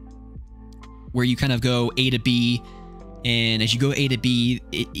platformer where you kind of go A to B, and as you go A to B,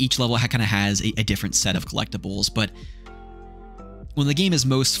 each level kind of has a different set of collectibles. But when the game is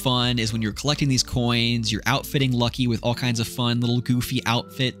most fun is when you're collecting these coins, you're outfitting Lucky with all kinds of fun little goofy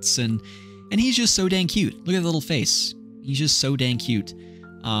outfits, and he's just so dang cute. Look at the little face. He's just so dang cute.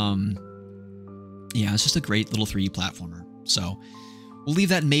 Yeah, it's just a great little 3D platformer. So We'll leave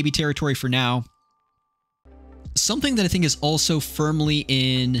that in maybe territory for now. Something that I think is also firmly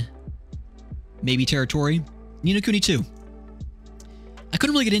in maybe territory, Ni no Kuni 2. I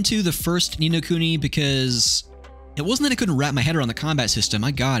couldn't really get into the first Ni no Kuni because it wasn't that I couldn't wrap my head around the combat system.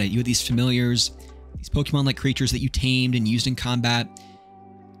 I got it. You had these familiars, these Pokemon-like creatures that you tamed and used in combat.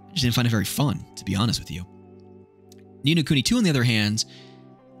 I just didn't find it very fun, to be honest with you. Ni no Kuni 2, on the other hand,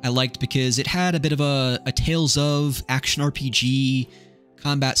 I liked because it had a bit of a Tales of action RPG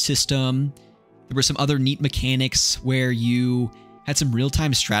combat system. There were some other neat mechanics where you had some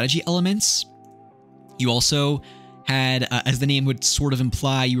real-time strategy elements. You also had, as the name would sort of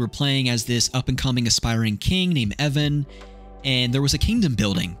imply, you were playing as this up-and-coming aspiring king named Evan, and there was a kingdom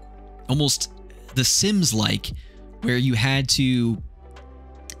building, almost The Sims-like, where you had to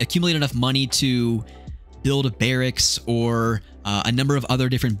accumulate enough money to build a barracks or a number of other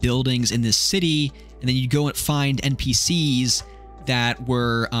different buildings in this city, and then you'd go and find NPCs that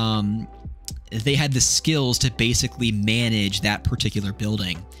were, they had the skills to basically manage that particular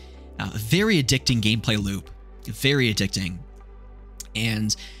building. Very addicting gameplay loop. Very addicting.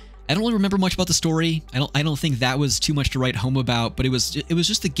 And I don't really remember much about the story. I don't think that was too much to write home about, but it was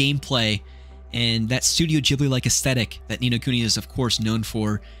just the gameplay and that Studio Ghibli-like aesthetic that Ni no Kuni is, of course, known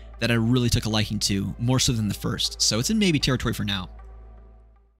for, that I really took a liking to, more so than the first. So it's in maybe territory for now.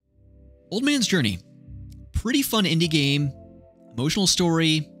 Old Man's Journey. Pretty fun indie game. Emotional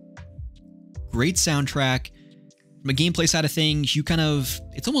story. Great soundtrack. From a gameplay side of things, you kind of...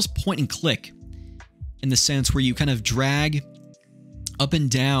 It's almost point and click, in the sense where you kind of drag up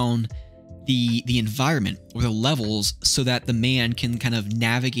and down the environment or the levels so that the man can kind of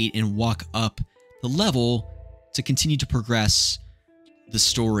navigate and walk up the level to continue to progress the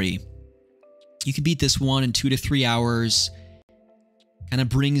story. You can beat this one in 2 to 3 hours. Kind of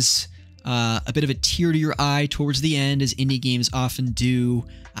brings a bit of a tear to your eye towards the end, as indie games often do.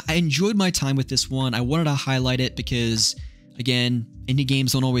 I enjoyed my time with this one. I wanted to highlight it because, again, indie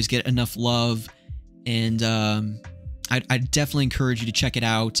games don't always get enough love. And I'd definitely encourage you to check it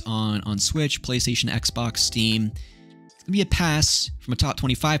out on Switch, PlayStation, Xbox, Steam. It's going to be a pass from a top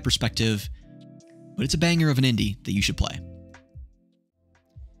 25 perspective, but it's a banger of an indie that you should play.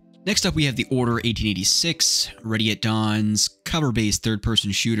 Next up, we have The Order 1886, Ready at Dawn's cover-based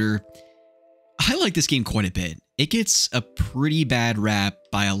third-person shooter. I like this game quite a bit. It gets a pretty bad rap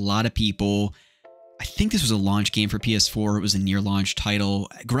by a lot of people. I think this was a launch game for PS4. It was a near-launch title.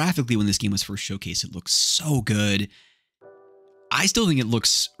 Graphically, when this game was first showcased, it looked so good. I still think it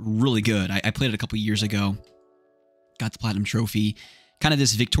looks really good. I played it a couple years ago. Got the Platinum Trophy. Kind of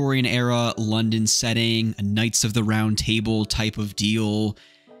this Victorian-era London setting, a Knights of the Round Table type of deal.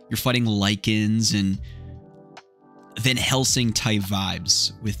 You're fighting Lycans and Van Helsing type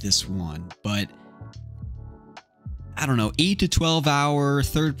vibes with this one. But I don't know, 8 to 12 hour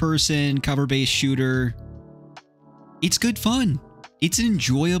third person cover based shooter. It's good fun. It's an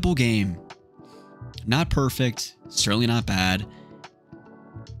enjoyable game. Not perfect, certainly not bad.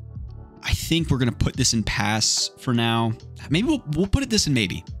 I think we're going to put this in pass for now. Maybe we'll put this in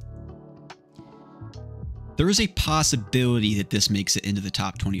maybe. There is a possibility that this makes it into the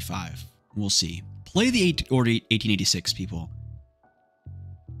top 25. We'll see. Play the Order 1886, people.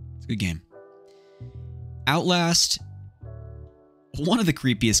 It's a good game. Outlast. One of the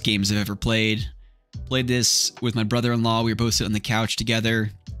creepiest games I've ever played. Played this with my brother-in-law. We were both sitting on the couch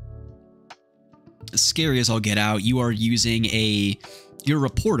together. As scary as all get out. You are using you're a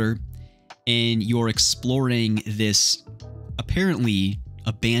reporter, and you're exploring this apparently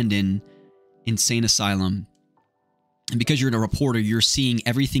abandoned insane asylum. And because you're a reporter, you're seeing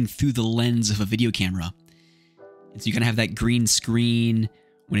everything through the lens of a video camera. And so you kind of have that green screen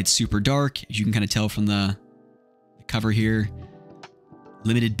when it's super dark, as you can kind of tell from the cover here.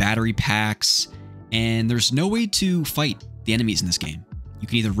 Limited battery packs, and there's no way to fight the enemies in this game. You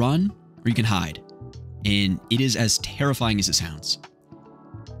can either run or you can hide. And it is as terrifying as it sounds.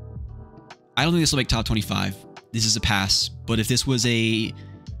 I don't think this will make top 25. This is a pass, but if this was a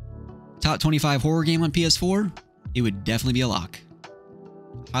top 25 horror game on PS4, it would definitely be a lock.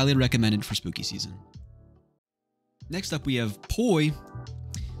 Highly recommended for spooky season. Next up, we have Poi.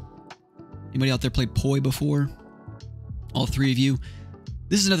 Anybody out there played Poi before? All three of you.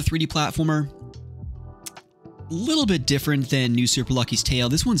 This is another 3D platformer. A little bit different than New Super Lucky's Tale.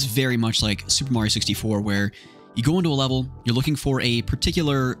 This one's very much like Super Mario 64, where you go into a level, you're looking for a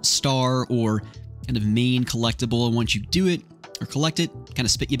particular star or kind of main collectible, and once you do it or collect it, kind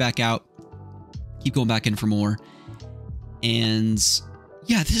of spit you back out. Keep going back in for more. And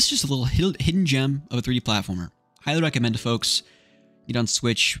yeah, this is just a little hidden gem of a 3D platformer. Highly recommend to folks. Get on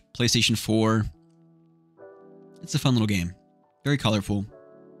Switch, PlayStation 4. It's a fun little game. very colorful.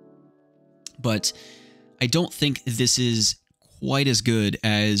 But I don't think this is quite as good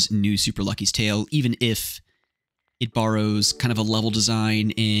as New Super Lucky's Tale, even if it borrows kind of a level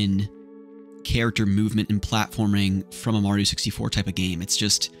design in character movement and platforming from a Mario 64 type of game. It's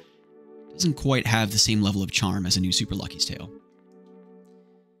just doesn't quite have the same level of charm as a New Super Lucky's Tale.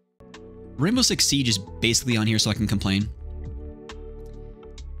 Rainbow Six Siege is basically on here so I can complain.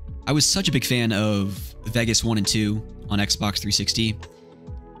 I was such a big fan of Vegas 1 and 2 on Xbox 360,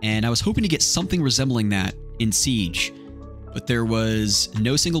 and I was hoping to get something resembling that in Siege, but there was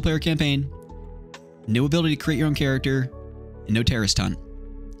no single-player campaign, no ability to create your own character, and no terrorist hunt.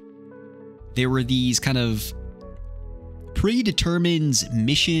 There were these kind of predetermined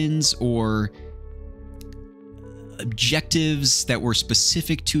missions or objectives that were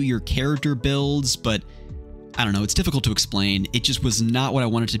specific to your character builds, but I don't know, it's difficult to explain. It just was not what I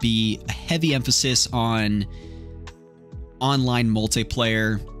wanted to be. A heavy emphasis on online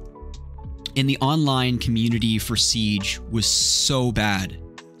multiplayer. And the online community for Siege was so bad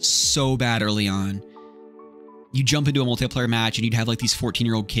early on. You jump into a multiplayer match and you'd have like these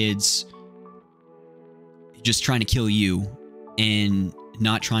 14-year-old kids just trying to kill you and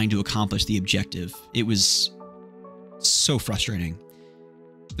not trying to accomplish the objective. It was so frustrating.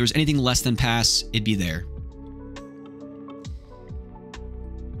 If there was anything less than pass, it'd be there.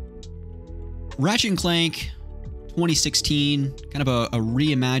 Ratchet & Clank 2016, kind of a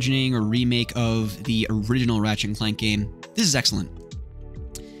reimagining or remake of the original Ratchet & Clank game. This is excellent.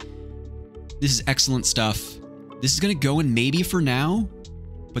 This is excellent stuff. This is going to go in maybe for now,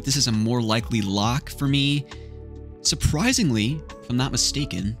 but this is a more likely lock for me. Surprisingly, if I'm not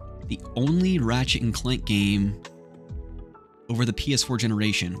mistaken, the only Ratchet & Clank game over the PS4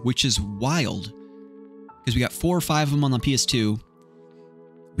 generation, which is wild, because we got 4 or 5 of them on the PS2.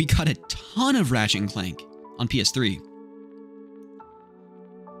 We got a ton of Ratchet & Clank on PS3.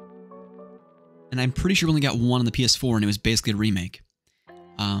 And I'm pretty sure we only got one on the PS4, and it was basically a remake.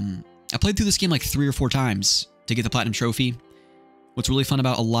 I played through this game like 3 or 4 times to get the Platinum Trophy. What's really fun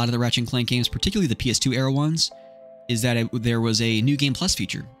about a lot of the Ratchet & Clank games, particularly the PS2 era ones, is that there was a New Game Plus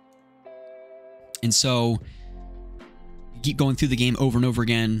feature. And so you keep going through the game over and over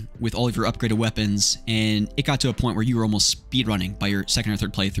again with all of your upgraded weapons, and it got to a point where you were almost speedrunning by your second or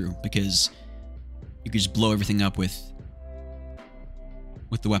third playthrough because you could just blow everything up with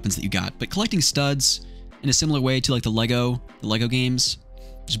the weapons that you got. But collecting studs in a similar way to like the Lego games,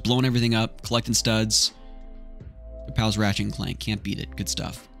 just blowing everything up, collecting studs. Your pals Ratchet & Clank, can't beat it. Good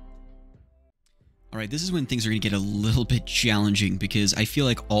stuff. All right, this is when things are going to get a little bit challenging because I feel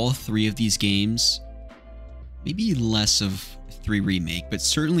like all 3 of these games, maybe less of 3 remake, but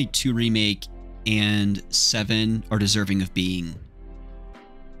certainly 2 remake and 7 are deserving of being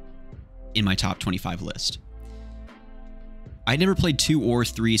in my top 25 list. I never played 2 or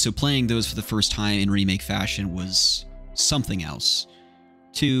 3, so playing those for the first time in remake fashion was something else.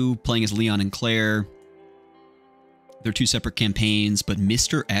 2, playing as Leon and Claire. They're 2 separate campaigns, but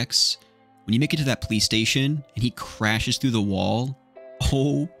Mr. X, when you make it to that police station and he crashes through the wall,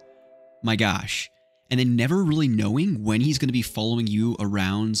 oh my gosh. And then never really knowing when he's going to be following you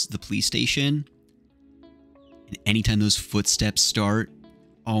around the police station. And anytime those footsteps start,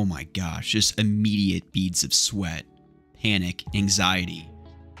 oh my gosh, just immediate beads of sweat, panic, anxiety.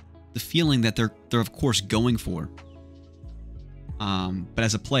 The feeling that they're of course going for. But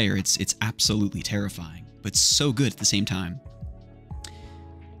as a player, it's absolutely terrifying, but so good at the same time.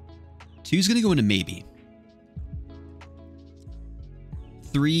 2's going to go into maybe.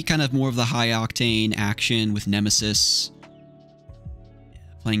 3, kind of more of the high-octane action with Nemesis.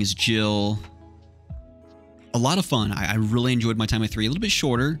 Playing as Jill. A lot of fun. I really enjoyed my time with 3. A little bit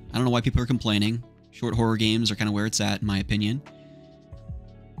shorter. I don't know why people are complaining. Short horror games are kind of where it's at, in my opinion.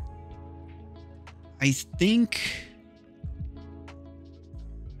 I think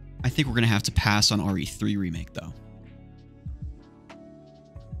we're going to have to pass on RE3 Remake, though.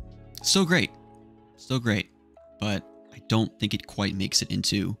 So great. So great. But I don't think it quite makes it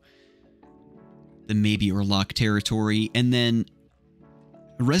into the maybe or lock territory. And then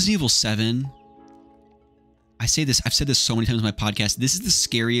Resident Evil 7, I've said this so many times in my podcast, this is the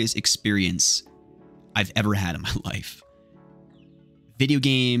scariest experience I've ever had in my life. Video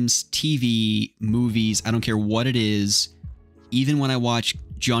games, TV, movies, I don't care what it is. Even when I watch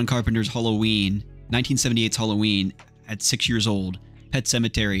John Carpenter's Halloween, 1978's Halloween at 6 years old, Pet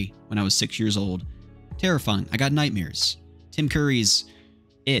Sematary when I was 6 years old, terrifying. I got nightmares. Tim Curry's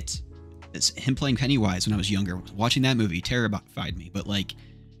It, him playing Pennywise when I was younger, watching that movie terrified me. But like,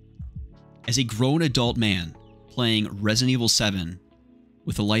 as a grown adult man playing Resident Evil 7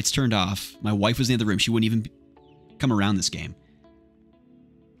 with the lights turned off, my wife was in the other room. She wouldn't even come around this game.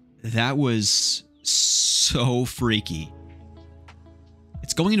 That was so freaky.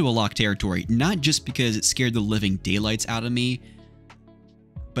 It's going into a locked territory, not just because it scared the living daylights out of me,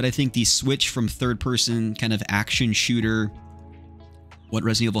 but I think the switch from third-person kind of action shooter, what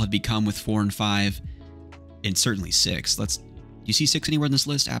Resident Evil had become with 4 and 5, and certainly 6. Do you see 6 anywhere in this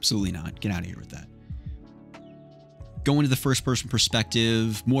list? Absolutely not. Get out of here with that. Going to the first-person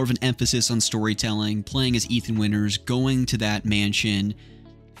perspective, more of an emphasis on storytelling, playing as Ethan Winters, going to that mansion,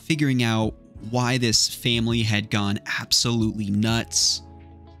 figuring out why this family had gone absolutely nuts.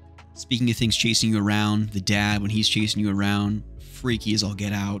 Speaking of things chasing you around, the dad, when he's chasing you around, freaky as all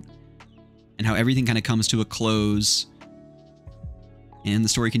get out. And how everything kind of comes to a close. And the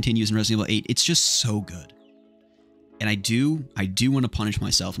story continues in Resident Evil 8. It's just so good. And I do want to punish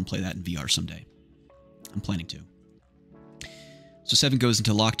myself and play that in VR someday. I'm planning to. So 7 goes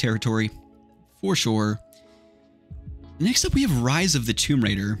into locked territory, for sure. Next up, we have Rise of the Tomb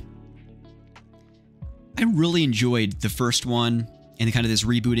Raider. I really enjoyed the first one and kind of this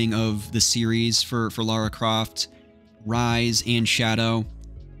rebooting of the series for Lara Croft, Rise and Shadow.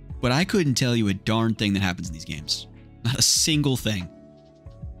 But I couldn't tell you a darn thing that happens in these games. Not a single thing.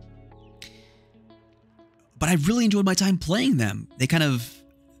 But I really enjoyed my time playing them. They kind of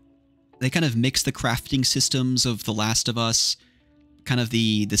mix the crafting systems of The Last of Us, kind of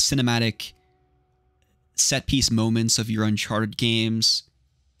the cinematic set-piece moments of your Uncharted games.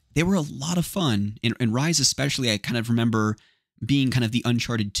 They were a lot of fun. And Rise especially, I kind of remember being kind of the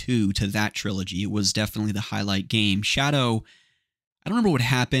Uncharted 2 to that trilogy. It was definitely the highlight game. Shadow, I don't remember what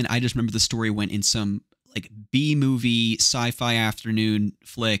happened. I just remember the story went in some like B-movie, sci-fi afternoon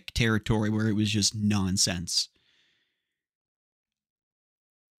flick territory where it was just nonsense.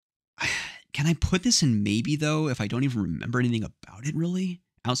 Can I put this in maybe, though, if I don't even remember anything about it, really?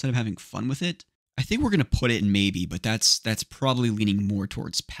 Outside of having fun with it? I think we're going to put it in maybe, but that's probably leaning more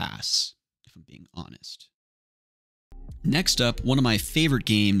towards pass, if I'm being honest. Next up, one of my favorite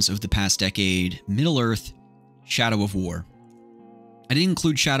games of the past decade, Middle-earth: Shadow of War. I didn't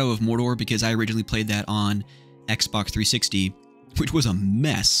include Shadow of Mordor because I originally played that on Xbox 360, which was a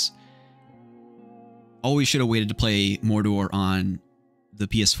mess. Always should have waited to play Mordor on the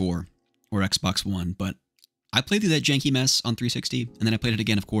PS4 or Xbox One, but I played through that janky mess on 360, and then I played it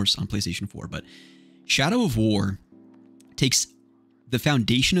again, of course, on PlayStation 4. But Shadow of War takes the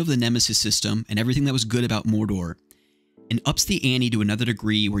foundation of the Nemesis system and everything that was good about Mordor and ups the ante to another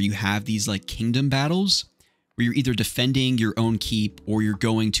degree where you have these like kingdom battles where you're either defending your own keep or you're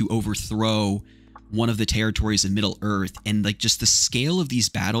going to overthrow one of the territories of Middle-earth. And like just the scale of these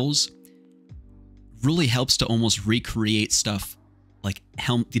battles really helps to almost recreate stuff like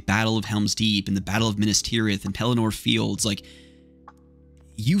the Battle of Helm's Deep and the Battle of Minas Tirith and Pelennor Fields. Like,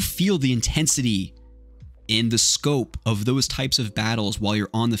 you feel the intensity in the scope of those types of battles while you're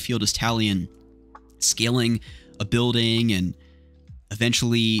on the field as Talion, scaling a building and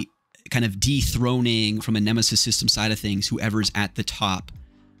eventually kind of dethroning from a Nemesis system side of things whoever's at the top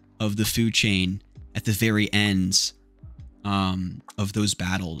of the food chain at the very ends of those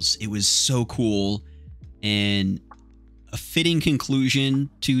battles. It was so cool and a fitting conclusion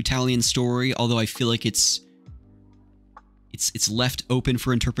to Talion's story, although I feel like it's left open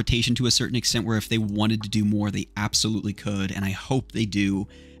for interpretation to a certain extent, where if they wanted to do more, they absolutely could, and I hope they do.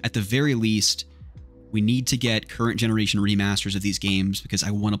 At the very least, we need to get current generation remasters of these games because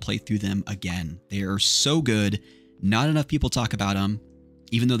I want to play through them again. They are so good. Not enough people talk about them,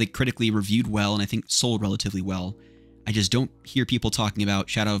 even though they critically reviewed well and I think sold relatively well. I just don't hear people talking about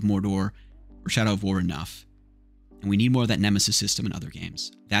Shadow of Mordor or Shadow of War enough. And we need more of that Nemesis system in other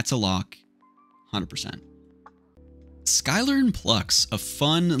games. That's a lock, 100%. Skylar and Plux, a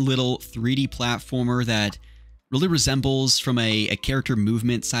fun little 3D platformer that really resembles, from a character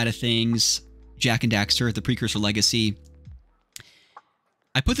movement side of things, Jak and Daxter, the Precursor Legacy.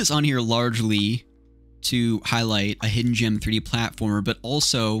 I put this on here largely to highlight a hidden gem 3D platformer, but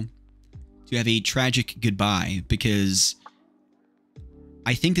also to have a tragic goodbye, because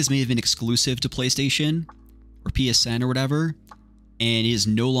I think this may have been exclusive to PlayStation or PSN or whatever, and is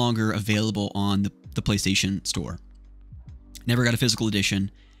no longer available on the PlayStation Store. Never got a physical edition.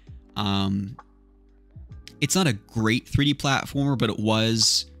 It's not a great 3D platformer, but it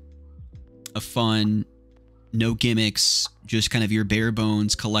was a fun, no gimmicks, just kind of your bare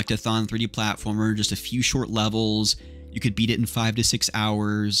bones collect-a-thon 3D platformer, just a few short levels. You could beat it in 5 to 6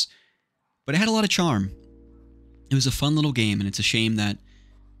 hours, but it had a lot of charm. It was a fun little game, and it's a shame that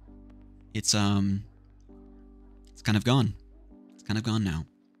it's kind of gone. It's kind of gone now.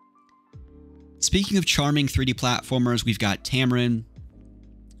 Speaking of charming 3D platformers, we've got Tamarin.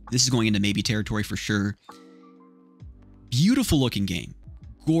 This is going into maybe territory for sure. Beautiful looking game.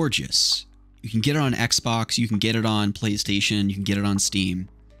 gorgeous. You can get it on Xbox, you can get it on PlayStation, you can get it on Steam.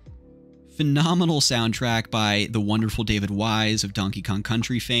 Phenomenal soundtrack by the wonderful David Wise of Donkey Kong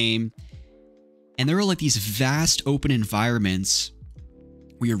Country fame. And there are like these vast open environments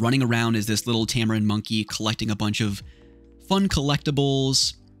where you're running around as this little tamarin monkey collecting a bunch of fun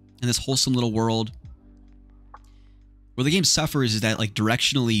collectibles in this wholesome little world. Where the game suffers is that like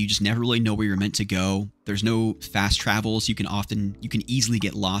directionally you just never really know where you're meant to go. There's no fast travel, so you can easily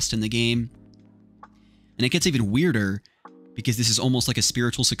get lost in the game. And it gets even weirder because this is almost like a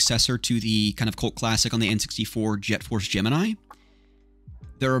spiritual successor to the kind of cult classic on the N64 Jet Force Gemini.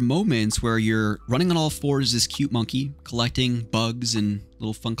 There are moments where you're running on all fours as this cute monkey, collecting bugs and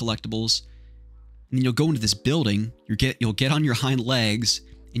little fun collectibles. And then you'll go into this building, you'll get on your hind legs,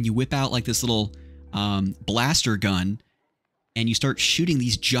 and you whip out like this little blaster gun, and you start shooting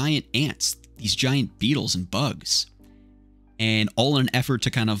these giant ants, these giant beetles and bugs. And all in an effort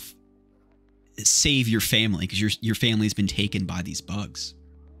to kind of save your family, because your family's been taken by these bugs.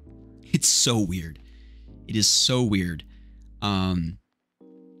 It's so weird. It is so weird.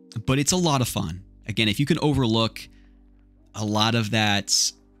 But it's a lot of fun. Again, if you can overlook a lot of that,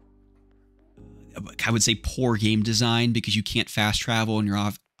 I would say poor game design, because you can't fast travel and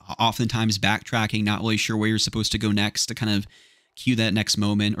you're oftentimes backtracking, not really sure where you're supposed to go next to kind of cue that next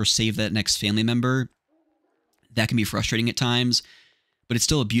moment or save that next family member. That can be frustrating at times, but it's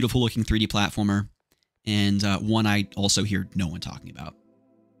still a beautiful looking 3D platformer, and one I also hear no one talking about.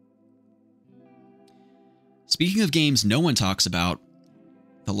 Speaking of games no one talks about,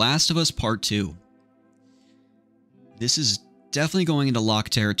 The Last of Us Part 2. This is definitely going into lock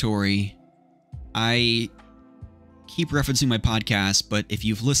territory. I keep referencing my podcast, but if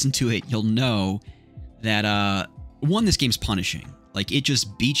you've listened to it, you'll know that, one, this game's punishing. Like, it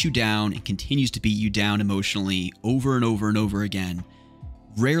just beats you down and continues to beat you down emotionally over and over and over again,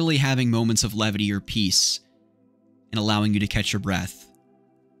 rarely having moments of levity or peace and allowing you to catch your breath.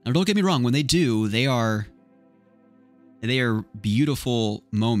 Now, don't get me wrong, when they do, they are beautiful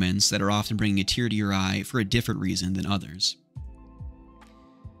moments that are often bringing a tear to your eye for a different reason than others.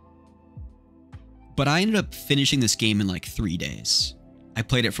 But I ended up finishing this game in like 3 days. I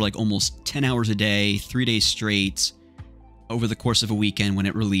played it for like almost 10 hours a day, 3 days straight, over the course of a weekend when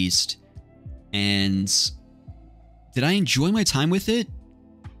it released. And did I enjoy my time with it?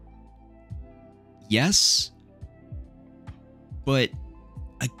 Yes. But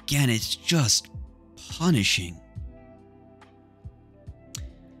again, it's just punishing.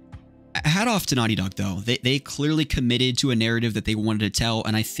 Hat off to Naughty Dog, though. They clearly committed to a narrative that they wanted to tell,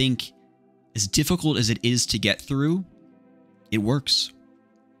 and I think as difficult as it is to get through, it works.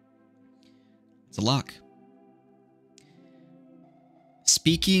 It's a lock.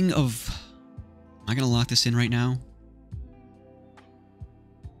 Speaking of... Am I going to lock this in right now?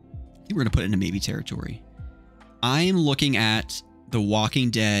 I think we're going to put it into maybe territory. I am looking at The Walking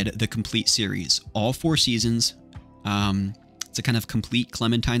Dead, the complete series. All 4 seasons. It's a kind of complete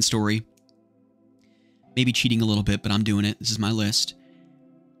Clementine story. Maybe cheating a little bit, but I'm doing it. This is my list.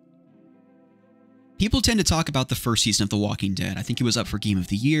 People tend to talk about the first season of The Walking Dead. I think it was up for Game of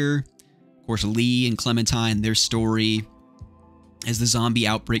the Year. Of course, Lee and Clementine, their story as the zombie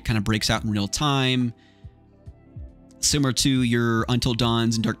outbreak kind of breaks out in real time. Similar to your Until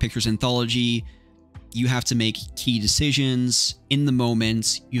Dawn's and Dark Pictures anthology, you have to make key decisions in the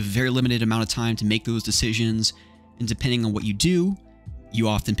moment. You have a very limited amount of time to make those decisions. And depending on what you do, you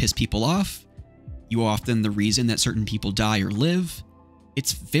often piss people off. You are often the reason that certain people die or live.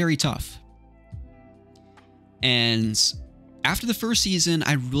 It's very tough. And after the first season,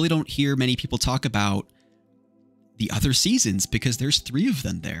 I really don't hear many people talk about the other seasons because there's 3 of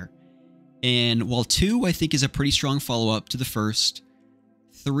them there. And while 2, I think, is a pretty strong follow-up to the first,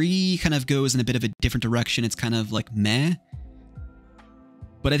 3 kind of goes in a bit of a different direction. It's kind of like meh.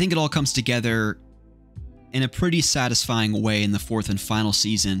 But I think it all comes together in a pretty satisfying way in the 4th and final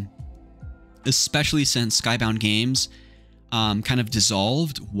season, especially since Skybound Games kind of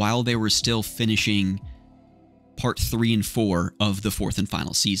dissolved while they were still finishing part 3 and 4 of the 4th and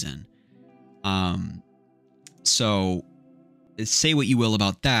final season. So say what you will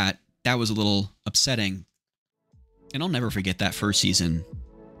about that. That was a little upsetting. And I'll never forget that first season.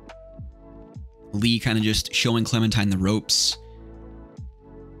 Lee kind of just showing Clementine the ropes.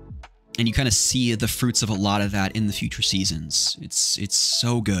 And you kind of see the fruits of a lot of that in the future seasons. It's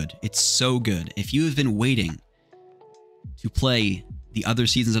so good. It's so good. If you have been waiting to play the other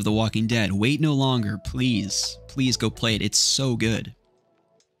seasons of The Walking Dead, wait no longer. Please, please go play it. It's so good.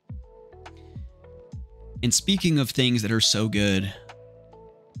 And speaking of things that are so good,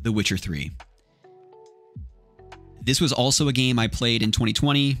 The Witcher 3. This was also a game I played in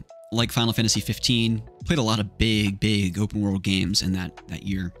 2020, like Final Fantasy 15. Played a lot of big open world games in that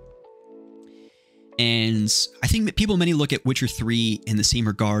year. And I think that many look at Witcher 3 in the same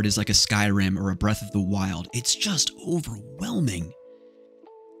regard as like a Skyrim or a Breath of the Wild. It's just overwhelming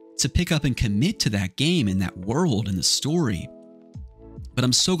to pick up and commit to that game and that world and the story. But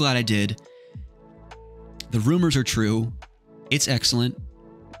I'm so glad I did. The rumors are true. It's excellent.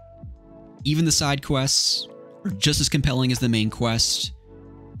 Even the side quests are just as compelling as the main quest.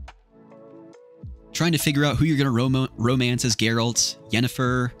 Trying to figure out who you're going to romance as Geralt,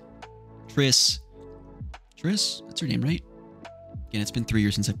 Yennefer, Triss. Triss? That's her name, right? Again, it's been 3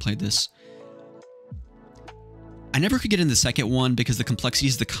 years since I played this. I never could get in the second one because the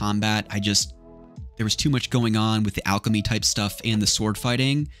complexities of the combat, there was too much going on with the alchemy type stuff and the sword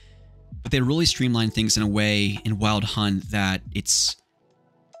fighting. But they really streamlined things in a way in Wild Hunt that it's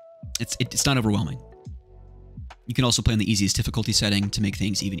not overwhelming. You can also play on the easiest difficulty setting to make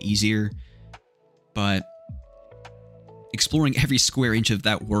things even easier. But exploring every square inch of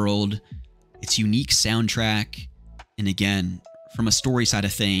that world, its unique soundtrack, and again, from a story side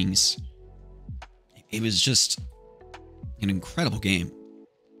of things, it was just an incredible game.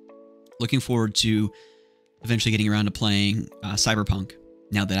 Looking forward to eventually getting around to playing Cyberpunk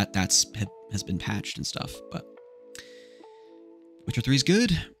now that has been patched and stuff. But Witcher 3 is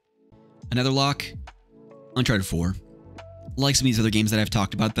good. Another lock, Uncharted 4. Like some of these other games that I've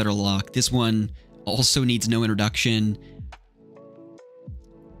talked about that are locked, this one also needs no introduction.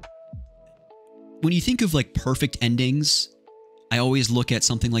 When you think of like perfect endings, I always look at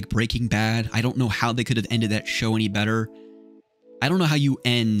something like Breaking Bad. I don't know how they could have ended that show any better. I don't know how you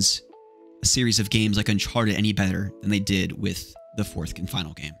end a series of games like Uncharted any better than they did with the fourth and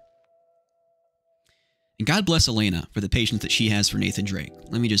final game. And God bless Elena for the patience that she has for Nathan Drake.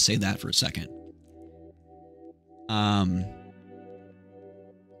 Let me just say that for a second.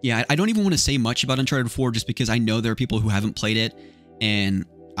 Yeah, I don't even want to say much about Uncharted 4 just because I know there are people who haven't played it, and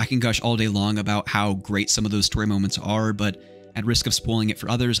I can gush all day long about how great some of those story moments are, but at risk of spoiling it for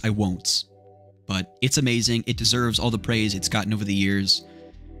others, I won't. But it's amazing. It deserves all the praise it's gotten over the years.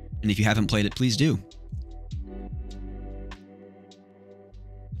 And if you haven't played it, please do.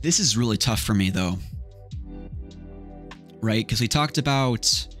 This is really tough for me, though. Right? Because we talked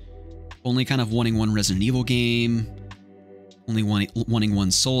about only kind of wanting one Resident Evil game, only wanting one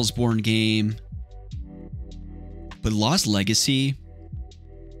Soulsborne game. But Lost Legacy,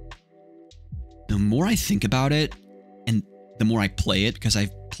 the more I think about it, and the more I play it, because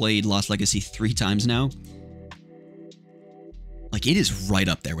I've played Lost Legacy 3 times now, like, it is right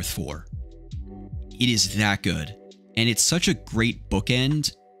up there with 4. It is that good. And it's such a great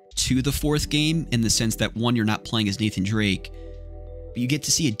bookend to the fourth game in the sense that, one, you're not playing as Nathan Drake, but you get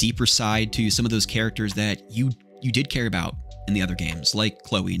to see a deeper side to some of those characters that you did care about in the other games, like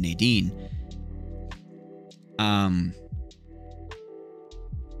Chloe and Nadine. And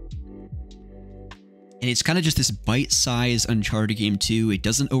it's kind of just this bite-sized Uncharted game too. It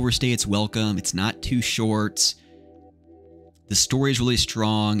doesn't overstay its welcome. It's not too short. The story is really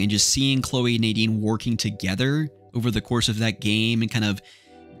strong, and just seeing Chloe and Nadine working together over the course of that game and kind of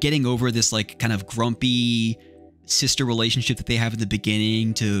getting over this like kind of grumpy sister relationship that they have in the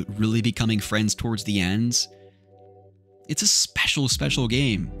beginning to really becoming friends towards the end. It's a special, special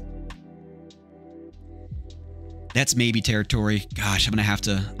game. That's maybe territory. Gosh, I have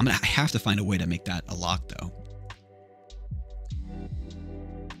to find a way to make that a lock though.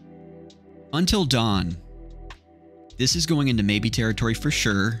 Until Dawn. This is going into maybe territory for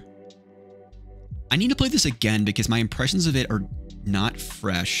sure. I need to play this again because my impressions of it are not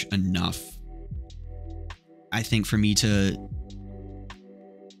fresh enough, I think, for me to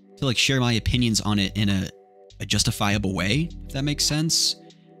like share my opinions on it in a justifiable way, if that makes sense.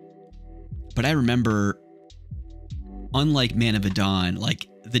 But I remember, unlike Man of Medan, like,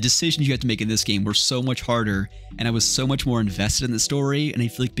 the decisions you had to make in this game were so much harder, and I was so much more invested in the story, and I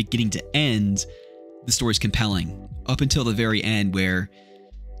feel like beginning to end, the story's compelling. Up until the very end where,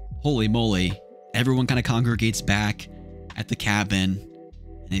 holy moly, everyone kind of congregates back at the cabin,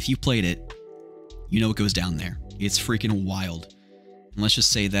 and if you played it, you know what goes down there. It's freaking wild. And let's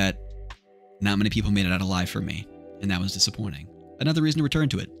just say that not many people made it out alive for me, and that was disappointing. Another reason to return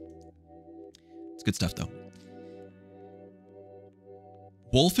to it. It's good stuff, though.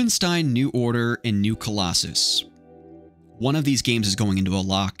 Wolfenstein New Order and New Colossus. One of these games is going into a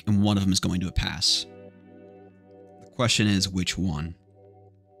lock, and one of them is going to a pass. The question is, which one?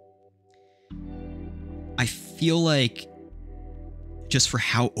 I feel like, just for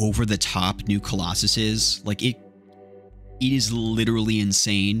how over the top New Colossus is, like, it is literally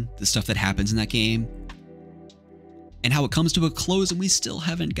insane, the stuff that happens in that game. and how it comes to a close and we still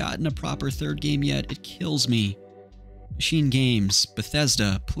haven't gotten a proper third game yet. It kills me. Machine Games,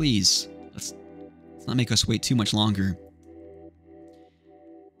 Bethesda, please, let's not make us wait too much longer.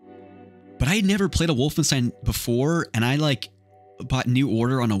 But I had never played a Wolfenstein before, and I like bought New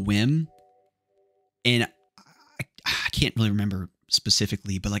Order on a whim, and I can't really remember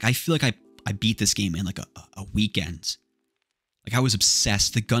specifically, but like I feel like I beat this game in like a weekend. Like I was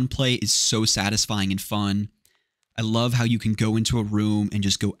obsessed. The gunplay is so satisfying and fun. I love how you can go into a room and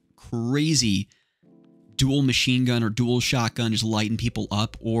just go crazy, dual machine gun or dual shotgun, just lighting people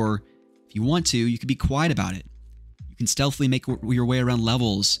up. Or if you want to, you can be quiet about it. You can stealthily make your way around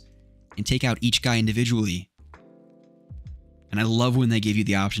levels and take out each guy individually. And I love when they give you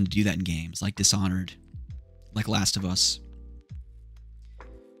the option to do that in games like Dishonored, like Last of Us.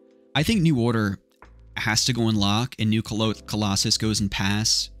 I think New Order has to go in lock and New Colossus goes in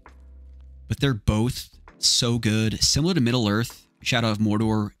pass, but they're both so good. Similar to Middle-earth, Shadow of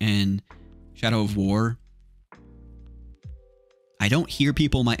Mordor, and Shadow of War. I don't hear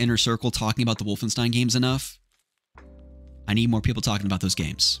people in my inner circle talking about the Wolfenstein games enough. I need more people talking about those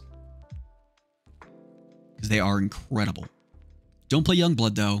games, because they are incredible. Don't play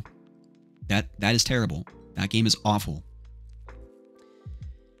Youngblood, though. That is terrible. That game is awful.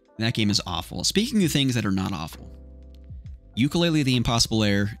 That game is awful. Speaking of things that are not awful, Yooka-Laylee The Impossible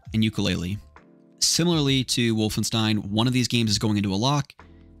Lair and Yooka-Laylee. Similarly to Wolfenstein, one of these games is going into a lock,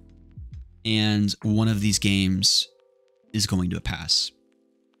 and one of these games is going to a pass.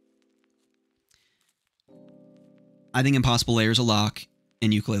 I think Impossible Lair is a lock,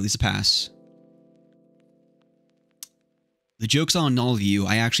 and Yooka-Laylee is a pass. The joke's on all of you,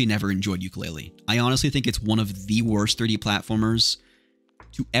 I actually never enjoyed Yooka-Laylee. I honestly think it's one of the worst 3D platformers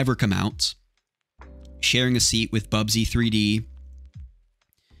to ever come out. Sharing a seat with Bubsy 3D.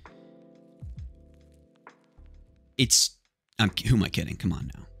 It's... who am I kidding? Come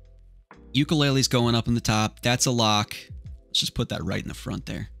on now. Yooka-Laylee's going up in the top. That's a lock. Let's just put that right in the front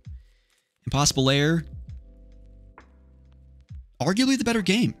there. Impossible Lair, arguably the better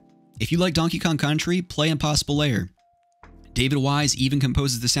game. If you like Donkey Kong Country, play Impossible Lair. David Wise even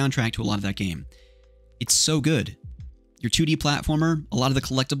composes the soundtrack to a lot of that game. It's so good. Your 2D platformer, a lot of the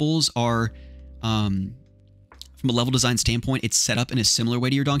collectibles are, from a level design standpoint, it's set up in a similar way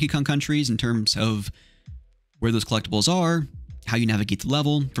to your Donkey Kong Countries in terms of where those collectibles are, how you navigate the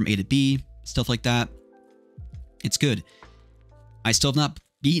level from A to B, stuff like that. It's good. I still have not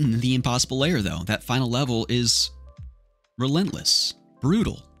beaten the Impossible Lair, though. That final level is relentless,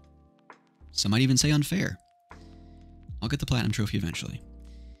 brutal. Some might even say unfair. I'll get the Platinum Trophy eventually.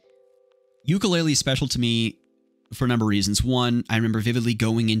 Yooka-Laylee is special to me for a number of reasons. One, I remember vividly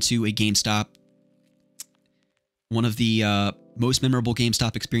going into a GameStop, one of the most memorable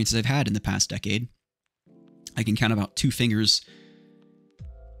GameStop experiences I've had in the past decade. I can count about 2 fingers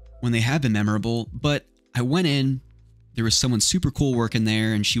when they have been memorable, but I went in, there was someone super cool working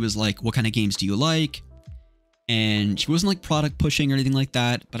there, and she was like, what kind of games do you like? And she wasn't like product pushing or anything like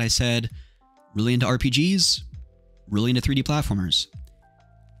that, but I said, really into RPGs, really into 3D platformers.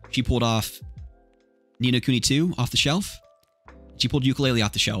 She pulled off Ni no Kuni 2 off the shelf. She pulled Yooka-Laylee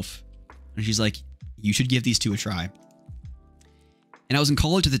off the shelf. And she's like, you should give these 2 a try. And I was in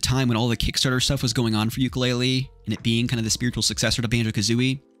college at the time when all the Kickstarter stuff was going on for Yooka-Laylee, and it being kind of the spiritual successor to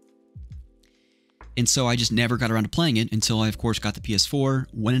Banjo-Kazooie. And so I just never got around to playing it until I, of course, got the PS4,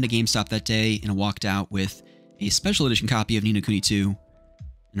 went into GameStop that day, and walked out with a special edition copy of Ni no Kuni 2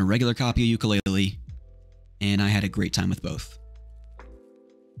 and a regular copy of Yooka-Laylee, and I had a great time with both.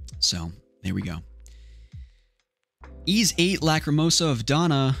 So, there we go. Ys 8 Lacrimosa of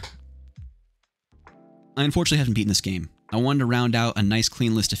Donna. I unfortunately haven't beaten this game. I wanted to round out a nice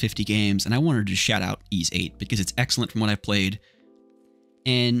clean list of 50 games, and I wanted to shout out Ys 8 because it's excellent from what I've played.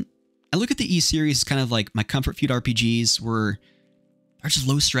 And I look at the Ys series as kind of like my comfort food RPGs where they're just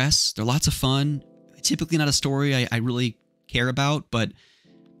low stress, they're lots of fun, typically not a story I really care about, but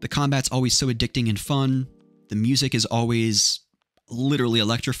the combat's always so addicting and fun. The music is always literally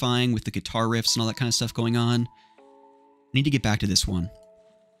electrifying with the guitar riffs and all that kind of stuff going on. I need to get back to this one.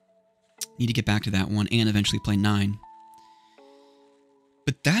 Need to get back to that one and eventually play 9.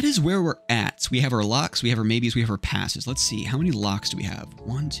 But that is where we're at. So we have our locks, we have our maybes, we have our passes. Let's see, how many locks do we have?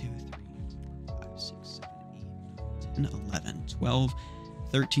 1, 2, 3, 4, 5, 6, 7, 8, 9, 10, 11, 12,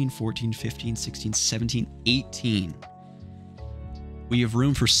 13, 14, 15, 16, 17, 18. We have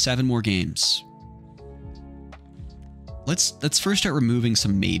room for 7 more games. Let's first start removing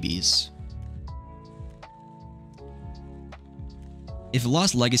some maybes. If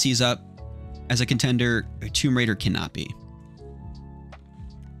Lost Legacy is up as a contender, Tomb Raider cannot be.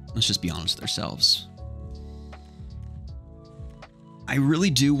 Let's just be honest with ourselves. I really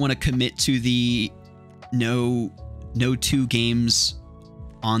do want to commit to the no 2 games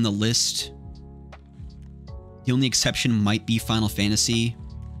on the list. The only exception might be Final Fantasy.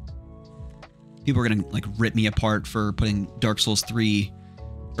 People are going to like rip me apart for putting Dark Souls 3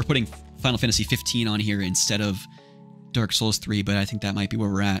 or putting Final Fantasy 15 on here instead of Dark Souls 3, but I think that might be where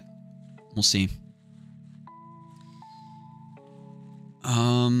we're at. We'll see.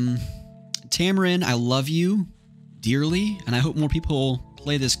 Tamarin, I love you dearly, and I hope more people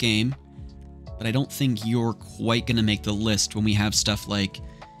play this game, but I don't think you're quite going to make the list when we have stuff like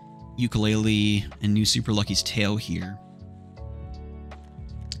Yooka-Laylee and New Super Lucky's Tale here.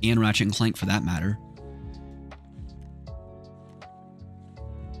 And Ratchet & Clank, for that matter.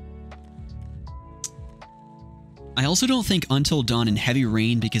 I also don't think Until Dawn and Heavy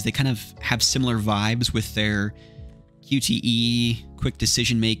Rain, because they kind of have similar vibes with their QTE, quick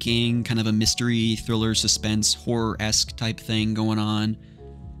decision-making, kind of a mystery, thriller, suspense, horror-esque type thing going on.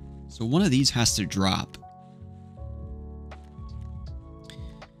 So one of these has to drop.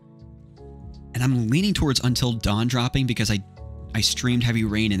 And I'm leaning towards Until Dawn dropping because I streamed Heavy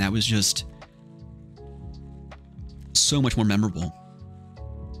Rain and that was just so much more memorable.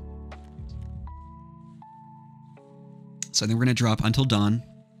 So I think we're going to drop Until Dawn.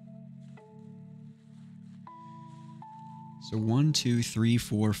 So 1, 2, 3,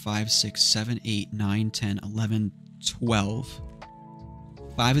 4, 5, 6, 7, 8, 9, 10, 11, 12.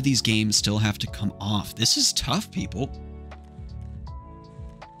 5 of these games still have to come off. This is tough, people.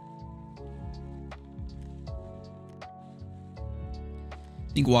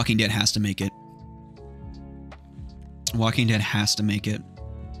 I think Walking Dead has to make it. Walking Dead has to make it.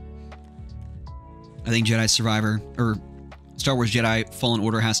 I think Jedi Survivor, or Star Wars Jedi Fallen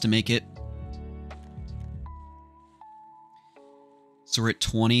Order has to make it. So we're at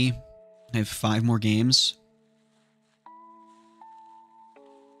 20. I have 5 more games.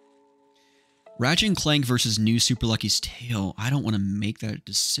 Ratchet & Clank versus New Super Lucky's Tale. I don't want to make that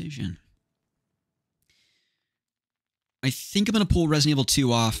decision. I think I'm going to pull Resident Evil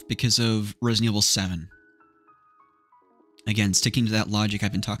 2 off because of Resident Evil 7. Again, sticking to that logic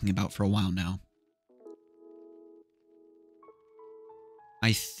I've been talking about for a while now.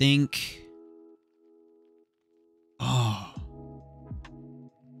 I think... Oh...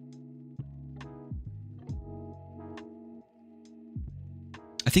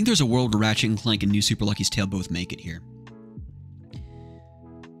 I think there's a world where Ratchet & Clank and New Super Lucky's Tale both make it here.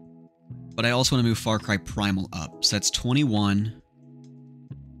 But I also want to move Far Cry Primal up. So that's 21.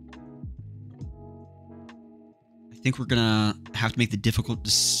 I think we're going to have to make the difficult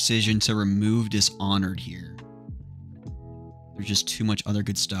decision to remove Dishonored here. There's just too much other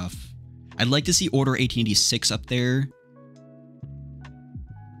good stuff. I'd like to see Order 1886 up there.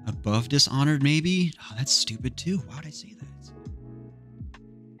 Above Dishonored, maybe? Oh, that's stupid too. Why would I say that?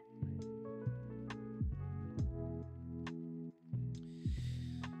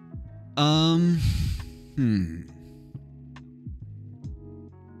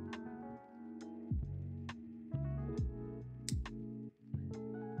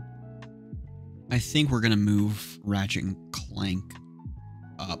 I think we're going to move Ratchet & Clank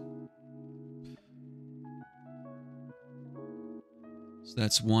up. So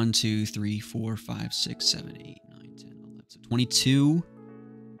that's 1, 2, 3, 4, 5, 6, 7, 8, 9, 10, 11. So 22.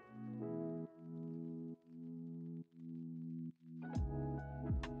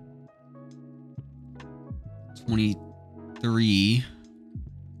 $23.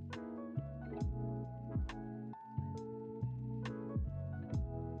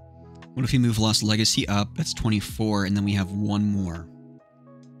 What if we move Lost Legacy up? That's 24, and then we have one more.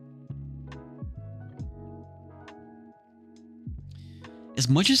 As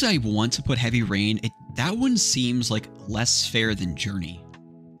much as I want to put Heavy Rain, that one seems like less fair than Journey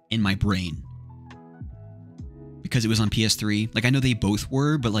in my brain. Because it was on PS3. Like, I know they both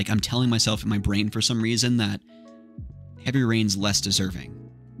were, but like I'm telling myself in my brain for some reason that Heavy Rain's less deserving.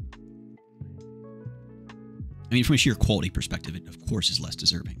 I mean, from a sheer quality perspective, it of course is less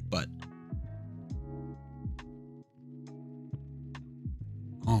deserving, but...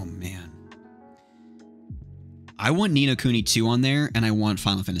 Oh, man. I want Ni no Kuni 2 on there, and I want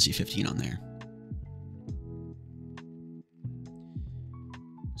Final Fantasy 15 on there.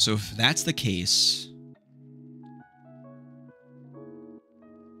 So if that's the case...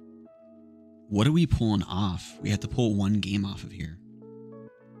 What are we pulling off? We have to pull one game off of here.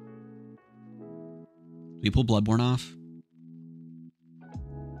 Do we pull Bloodborne off?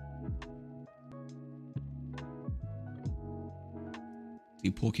 Do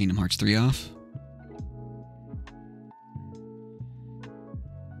we pull Kingdom Hearts 3 off?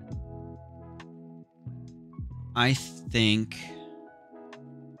 I think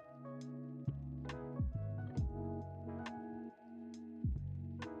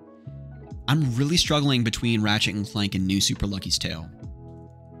I'm really struggling between Ratchet and Clank and New Super Lucky's Tale.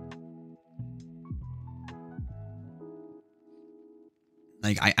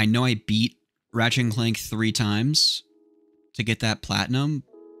 Like, I know I beat Ratchet and Clank 3 times to get that platinum,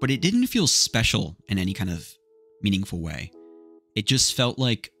 but it didn't feel special in any kind of meaningful way. It just felt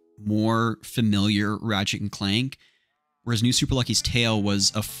like more familiar Ratchet and Clank, whereas New Super Lucky's Tale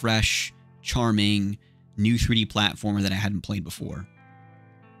was a fresh, charming, new 3D platformer that I hadn't played before.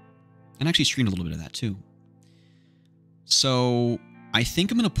 And actually streamed a little bit of that too. So I think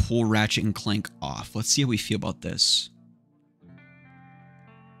I'm going to pull Ratchet and Clank off. Let's see how we feel about this.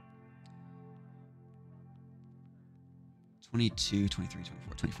 $22, $23,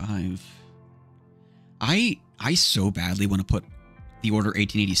 $24, $25. I so badly want to put the Order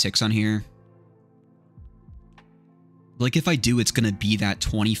 1886 on here. Like, if I do, it's going to be that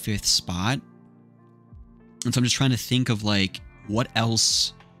 25th spot. And so I'm just trying to think of, like, what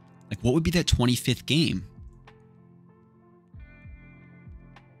else... Like, what would be that 25th game?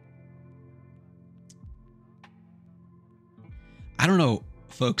 I don't know,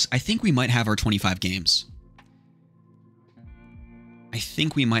 folks. I think we might have our 25 games. I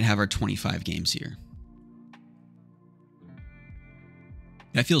think we might have our 25 games here.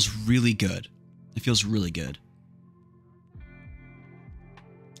 That feels really good. It feels really good.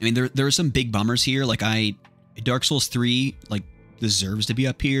 I mean, there are some big bummers here. Like, Dark Souls 3, like, deserves to be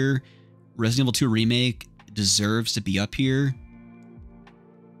up here. Resident Evil 2 Remake deserves to be up here.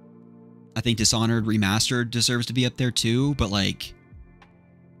 I think Dishonored Remastered deserves to be up there too, but like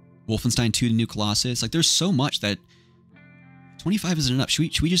Wolfenstein 2 The New Colossus, like there's so much that 25 isn't enough.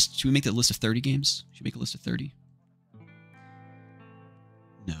 Should we make that list of 30 games? Should we make a list of 30?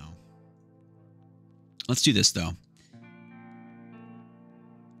 No. Let's do this though.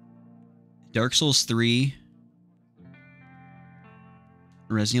 Dark Souls 3,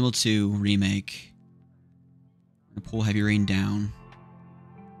 Resident Evil 2 Remake. I'm gonna pull Heavy Rain down.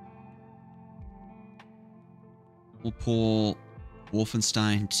 We'll pull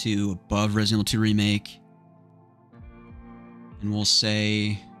Wolfenstein 2 above Resident Evil 2 Remake. And we'll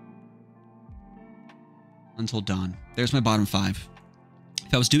say Until Dawn. There's my bottom 5.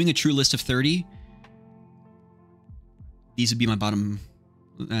 If I was doing a true list of 30, these would be my bottom.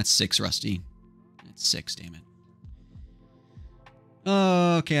 That's 6, Rusty. That's 6, damn it.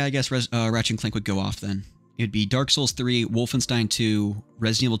 Okay, I guess Ratchet and Clank would go off then. It would be Dark Souls 3, Wolfenstein 2,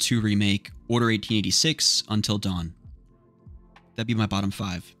 Resident Evil 2 Remake, Order 1886, Until Dawn. That'd be my bottom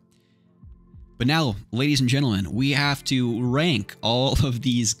 5. But now, ladies and gentlemen, we have to rank all of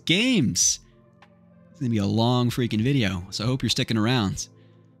these games. It's going to be a long freaking video, so I hope you're sticking around.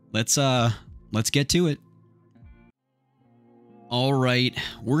 Let's get to it. All right,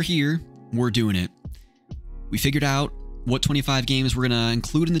 we're here. We're doing it. We figured out what 25 games we're going to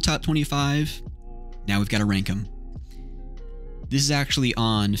include in the top 25. Now we've got to rank them. This is actually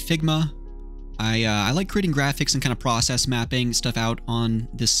on Figma. I like creating graphics and kind of process mapping stuff out on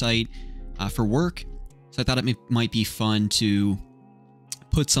this site for work. So I thought it might be fun to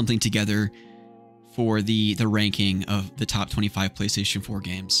put something together for the ranking of the top 25 PlayStation 4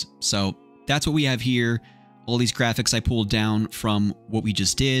 games. So that's what we have here. All these graphics I pulled down from what we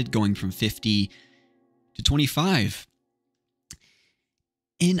just did, going from 50 to 25.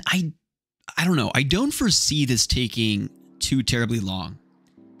 And I don't know. I don't foresee this taking too terribly long.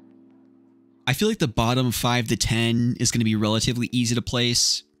 I feel like the bottom 5 to 10 is going to be relatively easy to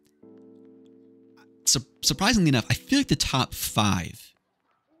place. Surprisingly enough, I feel like the top 5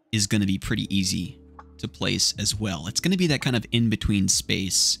 is going to be pretty easy to place as well. It's going to be that kind of in-between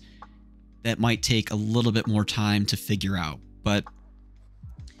space that might take a little bit more time to figure out. But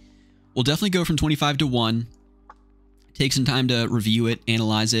we'll definitely go from 25 to 1. Take some time to review it,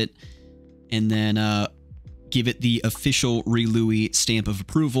 analyze it, and then give it the official Re-Louis stamp of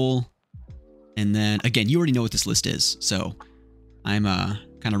approval. And then, again, you already know what this list is, so I'm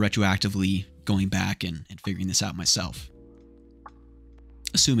kind of retroactively going back and figuring this out myself.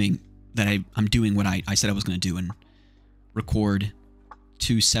 Assuming that I'm doing what I said I was going to do and record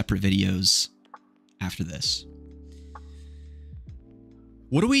 2 separate videos after this.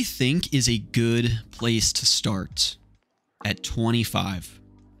 What do we think is a good place to start at 25?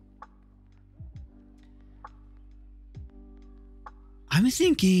 I'm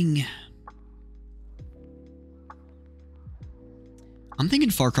thinking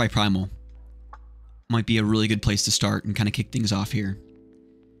Far Cry Primal might be a really good place to start and kind of kick things off here.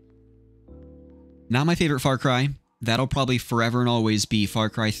 Not my favorite Far Cry. That'll probably forever and always be Far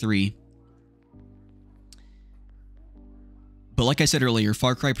Cry 3. But like I said earlier,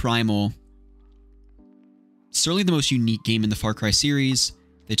 Far Cry Primal, certainly the most unique game in the Far Cry series.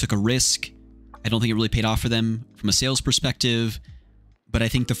 They took a risk I don't think it really paid off for them from a sales perspective, but I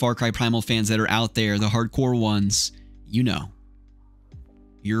think the Far Cry Primal fans that are out there, the hardcore ones, you know,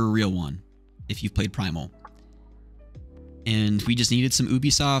 you're a real one if you've played Primal. And we just needed some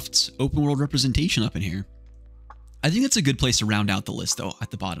Ubisoft open world representation up in here. I think that's a good place to round out the list, though,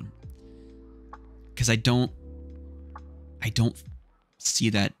 at the bottom. Because I don't see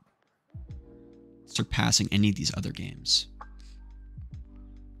that surpassing any of these other games.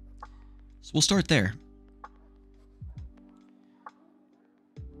 So we'll start there.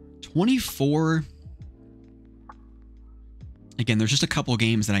 24. Again, there's just a couple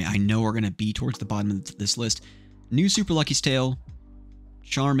games that I know are going to be towards the bottom of this list. New Super Lucky's Tale.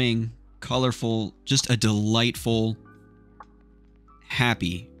 Charming, colorful, just a delightful,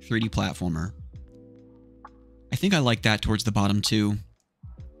 happy 3D platformer. I think I like that towards the bottom too.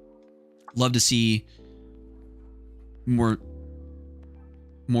 Love to see more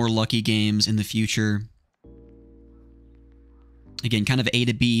Lucky games in the future. Again, kind of A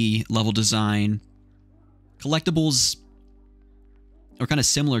to B level design. Collectibles are kind of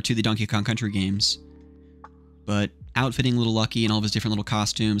similar to the Donkey Kong Country games, but outfitting Little Lucky and all of his different little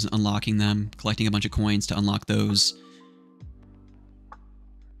costumes and unlocking them, collecting a bunch of coins to unlock those.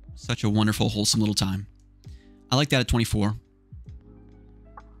 Such a wonderful, wholesome little time. I like that at 24.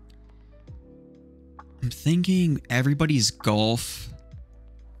 I'm thinking Everybody's Golf.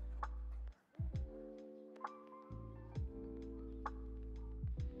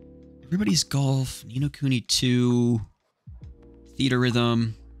 Everybody's Golf, Ni no Kuni 2, Theater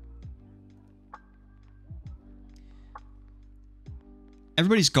Rhythm.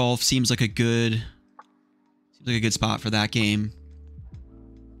 Everybody's Golf seems like a good spot for that game.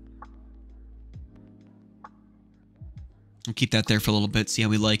 We'll keep that there for a little bit, see how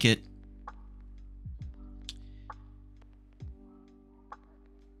we like it.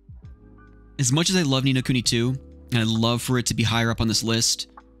 As much as I love Ni no Kuni 2, and I'd love for it to be higher up on this list,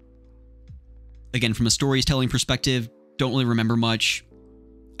 again, from a storytelling perspective, don't really remember much.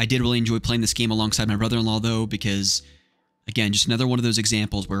 I did really enjoy playing this game alongside my brother-in-law, though, because, again, just another one of those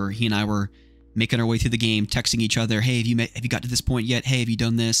examples where he and I were making our way through the game, texting each other, hey, have you got to this point yet? Hey, have you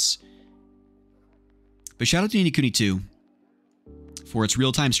done this? But shout out to Ni no Kuni 2 for its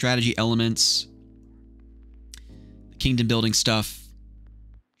real-time strategy elements, the kingdom building stuff.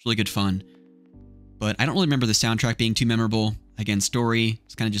 It's really good fun. But I don't really remember the soundtrack being too memorable. Again, story,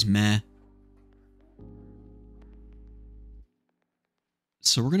 it's kind of just meh.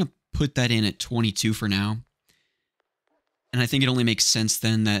 So we're going to put that in at 22 for now. And I think it only makes sense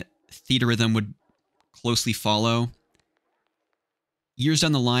then that Theater Rhythm would closely follow. Years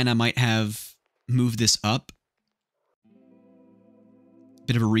down the line, I might have moved this up.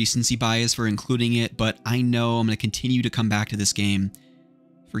 Bit of a recency bias for including it, but I know I'm going to continue to come back to this game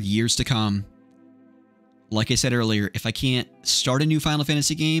for years to come. Like I said earlier, if I can't start a new Final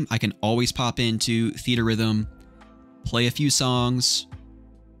Fantasy game, I can always pop into Theater Rhythm, play a few songs,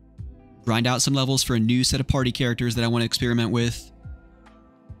 grind out some levels for a new set of party characters that I want to experiment with.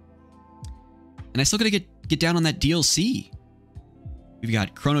 And I still got to get down on that DLC. We've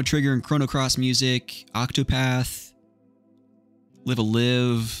got Chrono Trigger and Chrono Cross music, Octopath, Live a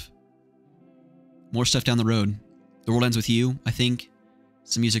Live, more stuff down the road. The World Ends With You, I think.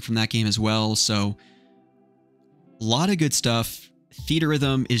 Some music from that game as well. So, a lot of good stuff. Theater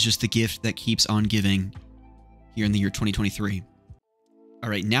Rhythm is just the gift that keeps on giving here in the year 2023. All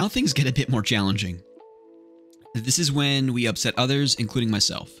right, now things get a bit more challenging. This is when we upset others, including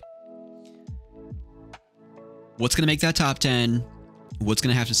myself. What's going to make that top 10? What's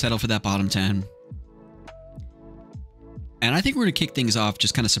going to have to settle for that bottom 10? And I think we're going to kick things off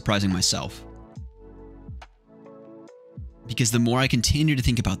just kind of surprising myself. Because the more I continue to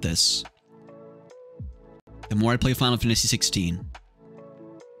think about this, the more I play Final Fantasy 16,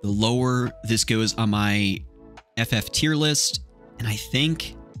 the lower this goes on my FF tier list, and I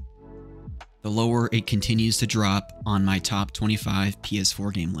think the lower it continues to drop on my top 25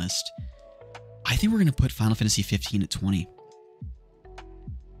 PS4 game list. I think we're going to put Final Fantasy 15 at 20.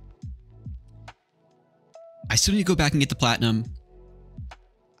 I still need to go back and get the Platinum.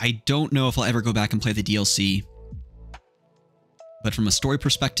 I don't know if I'll ever go back and play the DLC. But from a story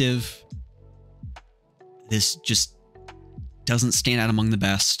perspective, this just doesn't stand out among the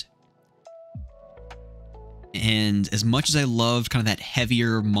best. And as much as I loved kind of that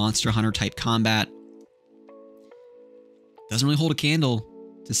heavier Monster Hunter type combat, doesn't really hold a candle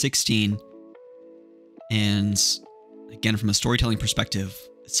to 16. And again, from a storytelling perspective,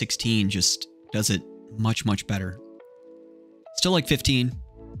 16 just does it much, much better. Still like 15.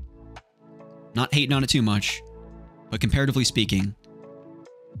 Not hating on it too much, but comparatively speaking,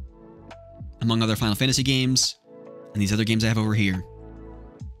 among other Final Fantasy games, and these other games I have over here.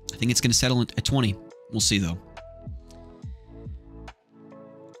 I think it's going to settle at 20. We'll see, though.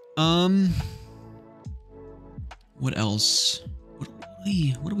 What else?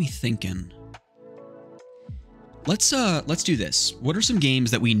 What are we thinking? Let's do this. What are some games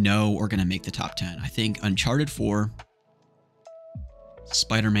that we know are going to make the top 10? I think Uncharted 4,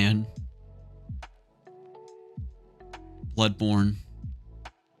 Spider-Man, Bloodborne,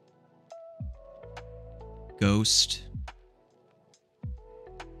 Ghost,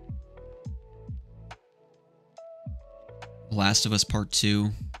 Last of Us Part 2.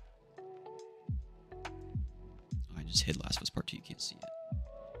 I just hit Last of Us Part 2. You can't see it.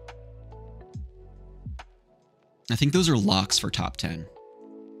 I think those are locks for top 10.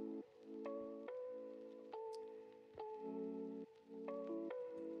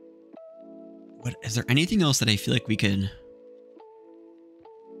 What is there anything else that I feel like we could...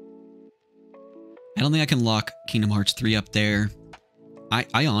 I don't think I can lock Kingdom Hearts 3 up there.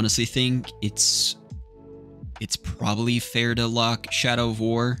 I honestly think it's probably fair to lock Shadow of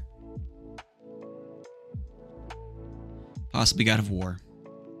War. Possibly God of War.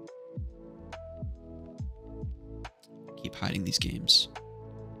 Keep hiding these games.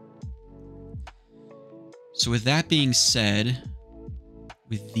 So with that being said,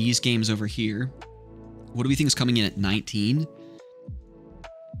 with these games over here, what do we think is coming in at 19?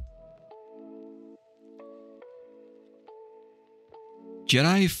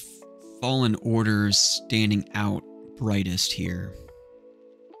 Jedi Fallen Order standing out brightest here.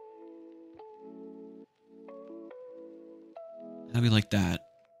 How do we like that?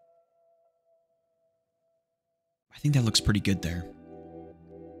 I think that looks pretty good there.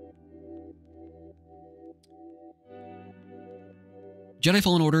 Jedi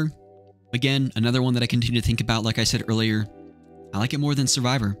Fallen Order, again, another one that I continue to think about. Like I said earlier, I like it more than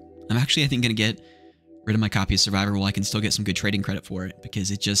Survivor. I'm actually, I think, going to get rid of my copy of Survivor while I can still get some good trading credit for it, because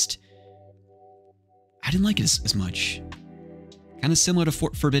it just... I didn't like it as much. Kind of similar to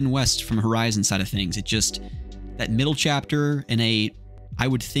Forbidden West from Horizon side of things. It just... that middle chapter in a, I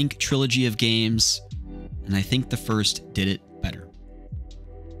would think, trilogy of games, and I think the first did it better.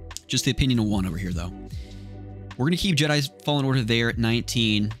 Just the opinion of one over here, though. We're going to keep Jedi Fallen Order there at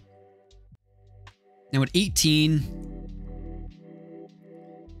 19. Now at 18...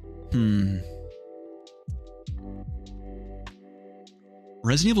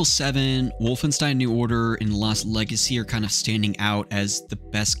 Resident Evil 7, Wolfenstein New Order, and Lost Legacy are kind of standing out as the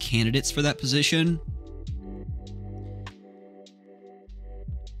best candidates for that position.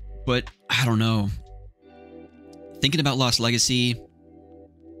 But, I don't know. Thinking about Lost Legacy,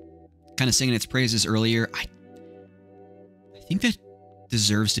 kind of singing its praises earlier, I think that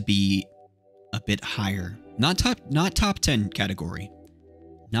deserves to be a bit higher. Not top 10 category.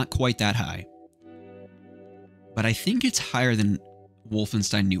 Not quite that high. But I think it's higher than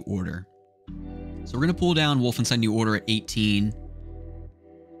Wolfenstein New Order. So we're going to pull down Wolfenstein New Order at 18.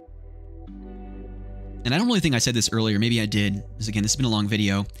 And I don't really think I said this earlier. Maybe I did. Because again, this has been a long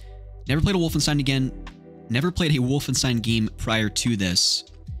video. Never played a Wolfenstein again. Never played a Wolfenstein game prior to this.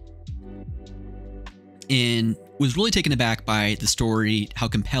 And was really taken aback by the story, how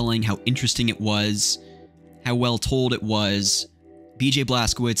compelling, how interesting it was, how well told it was. BJ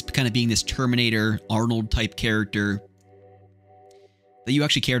Blazkowicz kind of being this Terminator, Arnold type character that you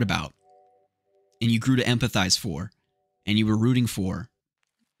actually cared about. And you grew to empathize for. And you were rooting for.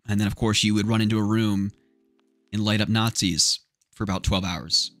 And then, of course, you would run into a room and light up Nazis for about 12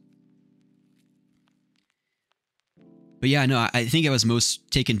 hours. But yeah, no, I think I was most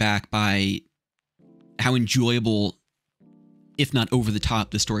taken back by how enjoyable, if not over the top,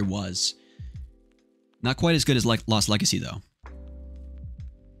 the story was. Not quite as good as Lost Legacy, though.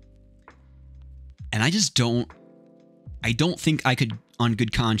 And I just don't... I don't think I could, on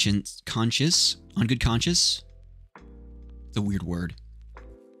good conscience... On good conscience? It's a weird word.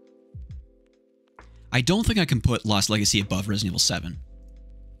 I don't think I can put Lost Legacy above Resident Evil 7.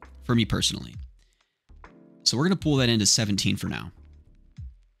 For me personally. So we're going to pull that into 17 for now.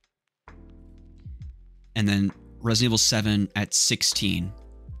 And then Resident Evil 7 at 16.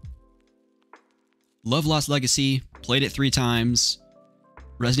 Love Lost Legacy. Played it 3 times.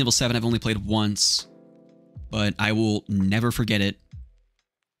 Resident Evil 7 I've only played once. But I will never forget it.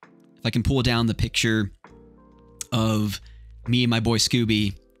 If I can pull down the picture of me and my boy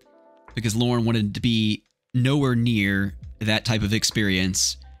Scooby, because Lauren wanted to be nowhere near that type of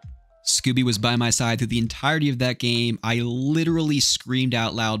experience. Scooby was by my side through the entirety of that game. I literally screamed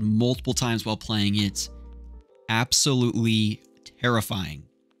out loud multiple times while playing it. Absolutely terrifying.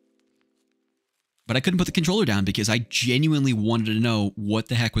 But I couldn't put the controller down because I genuinely wanted to know what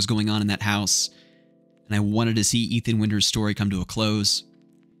the heck was going on in that house. And I wanted to see Ethan Winter's story come to a close.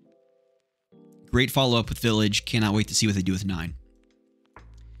 Great follow-up with Village. Cannot wait to see what they do with 9.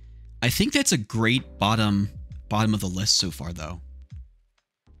 I think that's a great bottom of the list so far, though.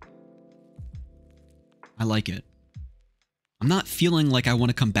 I like it. I'm not feeling like I want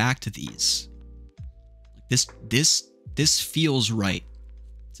to come back to these. This feels right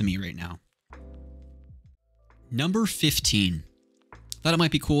to me right now. Number 15. Thought it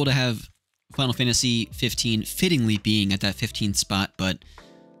might be cool to have Final Fantasy 15 fittingly being at that 15th spot, but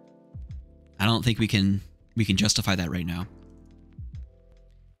I don't think we can justify that right now.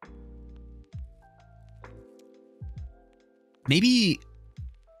 Maybe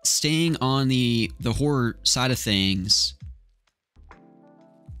staying on the horror side of things,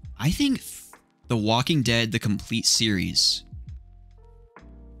 I think The Walking Dead, the complete series.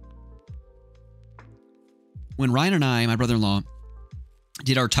 When Ryan and I, my brother-in-law,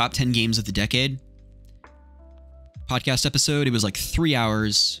 did our top 10 games of the decade podcast episode, it was like 3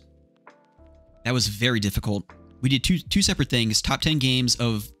 hours. That was very difficult. We did two separate things, top 10 games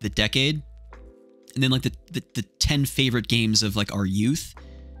of the decade, and then like the 10 favorite games of like our youth.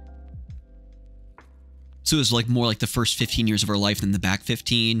 So it was like more like the first 15 years of our life than the back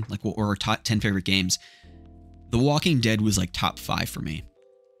 15, like or our top 10 favorite games. The Walking Dead was like top 5 for me.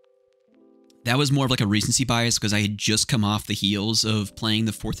 That was more of like a recency bias because I had just come off the heels of playing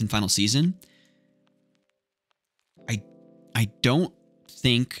the 4th and final season. I don't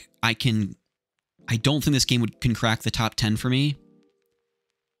think this game can crack the top 10 for me.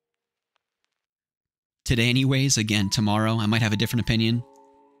 Today anyways, again, tomorrow I might have a different opinion.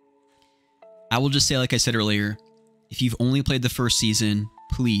 I will just say, like I said earlier, if you've only played the first season,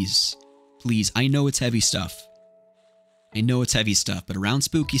 please, I know it's heavy stuff. But around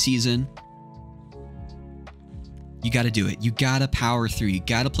spooky season, you got to do it. You got to power through. You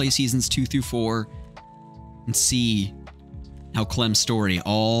got to play seasons 2 through 4 and see how Clem's story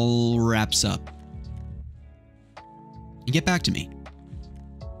all wraps up. And get back to me.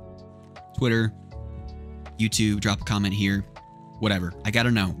 Twitter, YouTube, drop a comment here, whatever. I got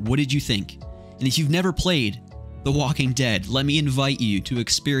to know. What did you think? And if you've never played The Walking Dead, let me invite you to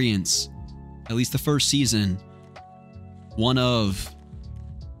experience at least the first season, one of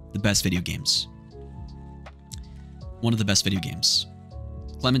the best video games. One of the best video games.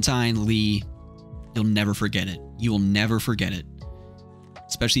 Clementine, Lee, you'll never forget it. You will never forget it.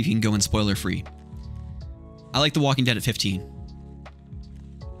 Especially if you can go in spoiler free. I like The Walking Dead at 15.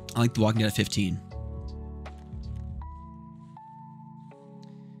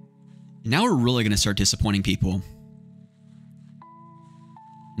 Now we're really going to start disappointing people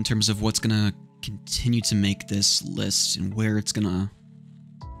in terms of what's going to continue to make this list and where we're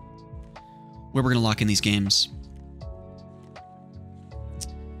going to lock in these games.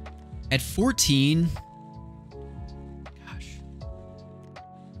 At 14, gosh.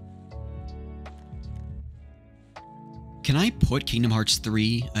 Can I put Kingdom Hearts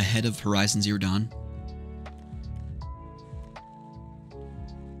 3 ahead of Horizon Zero Dawn?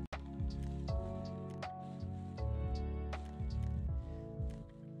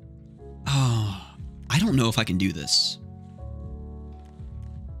 Oh, I don't know if I can do this.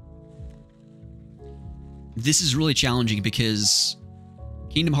 This is really challenging because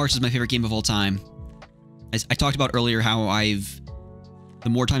Kingdom Hearts is my favorite game of all time. As I talked about earlier, how the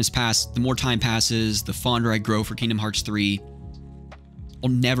more time passes, the fonder I grow for Kingdom Hearts 3. I'll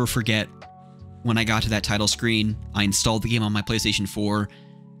never forget when I got to that title screen. I installed the game on my PlayStation 4.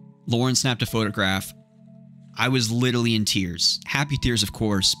 Lauren snapped a photograph. I was literally in tears. Happy tears, of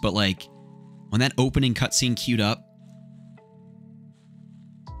course, but like when that opening cutscene queued up,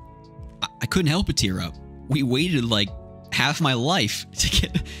 I couldn't help but tear up. We waited like half my life to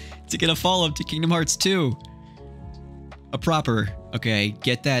get a follow-up to Kingdom Hearts 2. A proper, okay,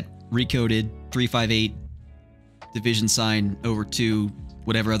 get that recoded 358 division sign over to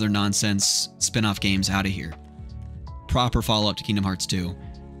whatever other nonsense spin-off games out of here. Proper follow-up to Kingdom Hearts 2.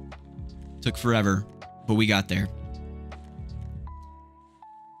 Took forever, but we got there.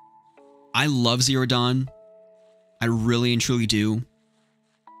 I love Zero Dawn. I really and truly do.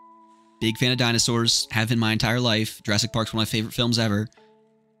 Big fan of dinosaurs. Have been my entire life. Jurassic Park's one of my favorite films ever.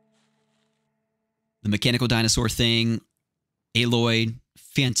 The mechanical dinosaur thing. Aloy.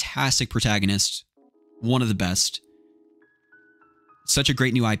 Fantastic protagonist. One of the best. Such a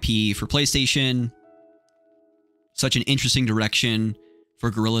great new IP for PlayStation. Such an interesting direction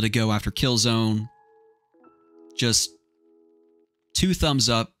for Guerrilla to go after Killzone. Just 2 thumbs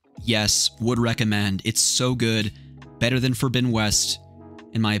up. Yes, would recommend. It's so good. Better than Forbidden West,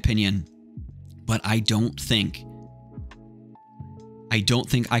 in my opinion. but I don't think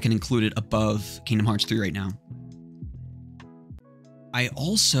I can include it above Kingdom Hearts 3 right now. I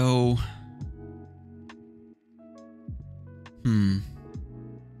also...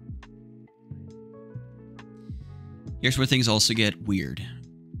 Here's where things also get weird.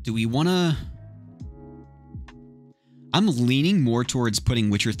 Do we want to... I'm leaning more towards putting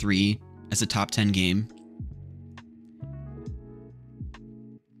Witcher 3 as a top 10 game.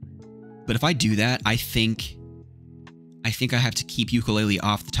 But if I do that, I think I have to keep Yooka-Laylee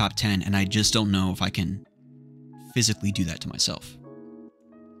off the top 10, and I just don't know if I can physically do that to myself.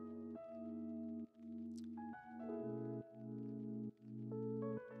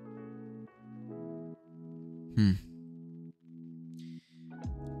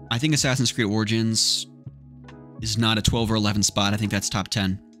 I think Assassin's Creed Origins is not a 12 or 11 spot. I think that's top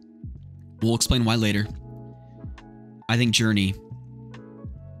 10. We'll explain why later. I think Journey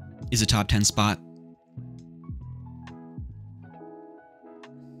is a top 10 spot.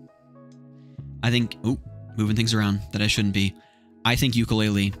 I think... Oh, moving things around that I shouldn't be. I think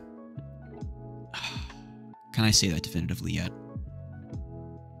Yooka-Laylee... Can I say that definitively yet?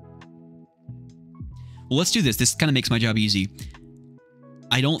 Well, let's do this. This kind of makes my job easy.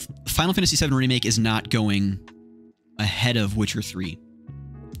 Final Fantasy VII Remake is not going ahead of Witcher 3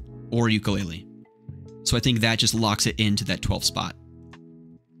 or Yooka-Laylee. So I think that just locks it into that 12th spot.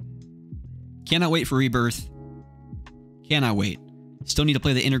 Cannot wait for Rebirth. Cannot wait. Still need to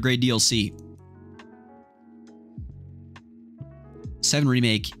play the Intergrade DLC. 7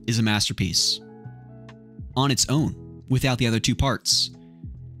 Remake is a masterpiece on its own without the other two parts.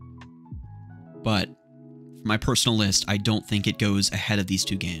 But for my personal list, I don't think it goes ahead of these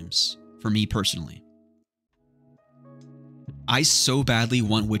two games. For me personally. I so badly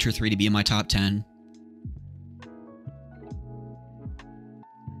want Witcher 3 to be in my top 10.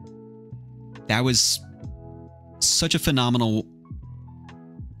 That was such a phenomenal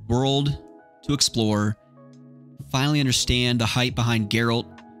world to explore. Finally understand the hype behind Geralt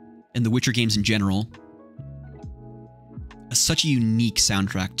and the Witcher games in general. Such a unique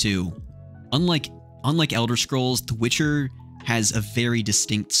soundtrack too. Unlike Elder Scrolls, The Witcher has a very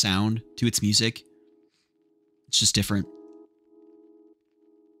distinct sound to its music. It's just different.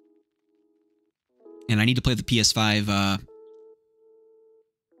 And I need to play the PS5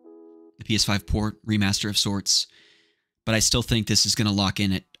 port remaster of sorts. But I still think this is going to lock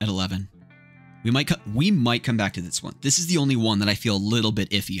in at 11. We might come back to this one. This is the only one that I feel a little bit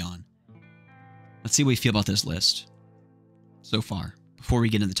iffy on. Let's see what we feel about this list so far before we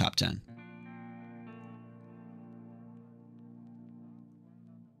get into the top 10.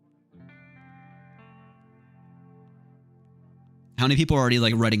 How many people are already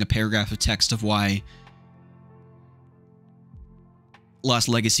like writing a paragraph of text of why Lost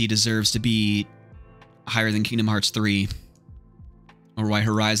Legacy deserves to be higher than Kingdom Hearts 3, or why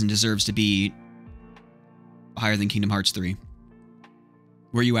Horizon deserves to be higher than Kingdom Hearts 3?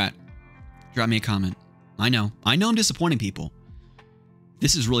 Where are you at? Drop me a comment. I know I'm disappointing people.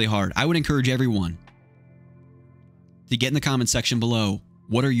 This is really hard. I would encourage everyone to get in the comment section below.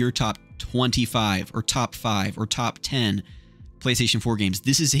 What are your top 25 or top 5 or top 10 PlayStation 4 games?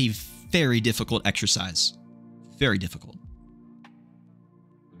 This is a very difficult exercise. Very difficult.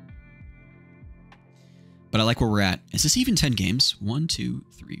 But I like where we're at. Is this even 10 games? 1, 2,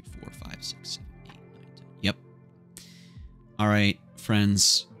 3, 4, 5, 6, 7, 8, 9, 10. Yep. All right,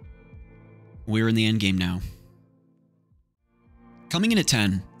 friends. We're in the end game now. Coming in at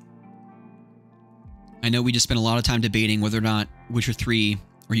 10. I know we just spent a lot of time debating whether or not Witcher 3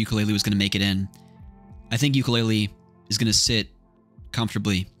 or Yooka-Laylee was going to make it in. I think Yooka-Laylee is going to sit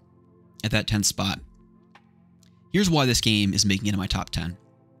comfortably at that 10th spot. Here's why this game is making it in my top 10.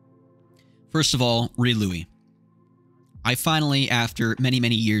 First of all, Louis. I finally, after many,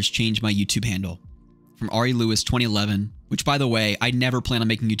 many years, changed my YouTube handle from Lewis 2011, which, by the way, I never plan on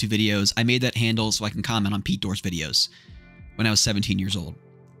making YouTube videos. I made that handle so I can comment on Pete Dor's videos when I was 17 years old.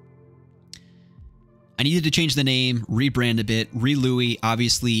 I needed to change the name, rebrand a bit. Louis,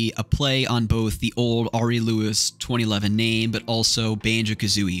 obviously a play on both the old Lewis 2011 name, but also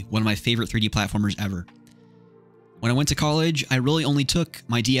Banjo-Kazooie, one of my favorite 3D platformers ever. When I went to college, I really only took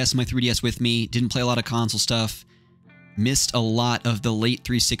my DS and my 3DS with me, didn't play a lot of console stuff, missed a lot of the late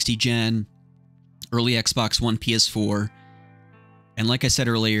 360 gen, early Xbox One, PS4, and like I said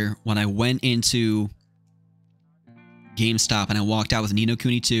earlier, when I went into GameStop and I walked out with Ni no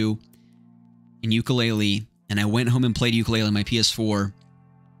Kuni 2 and Yooka-Laylee, and I went home and played Yooka-Laylee on my PS4,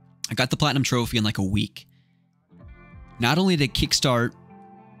 I got the Platinum Trophy in like a week. Not only did it kickstart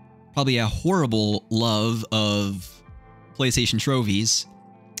probably a horrible love of PlayStation trophies,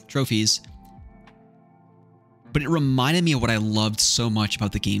 but it reminded me of what I loved so much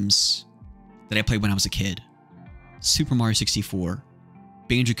about the games that I played when I was a kid. Super Mario 64,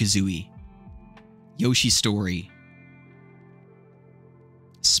 Banjo-Kazooie, Yoshi's Story,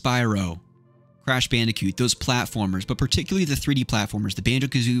 Spyro, Crash Bandicoot, those platformers, but particularly the 3D platformers, the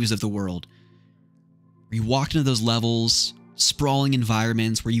Banjo-Kazooies of the world, where you walked into those levels, sprawling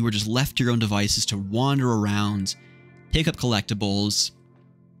environments where you were just left to your own devices to wander around, pick up collectibles,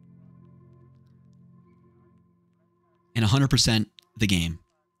 and 100% the game.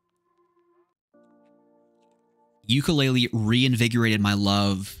 Yooka-Laylee reinvigorated my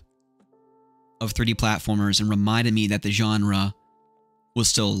love of 3D platformers and reminded me that the genre was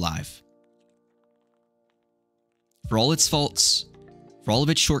still alive. For all its faults, for all of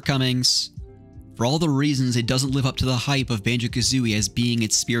its shortcomings, for all the reasons it doesn't live up to the hype of Banjo-Kazooie as being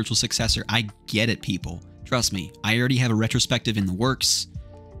its spiritual successor, I get it, people. Trust me, I already have a retrospective in the works.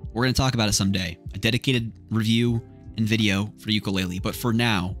 We're going to talk about it someday. A dedicated review and video for Yooka-Laylee. But for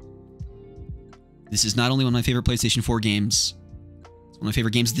now, this is not only one of my favorite PlayStation 4 games, it's one of my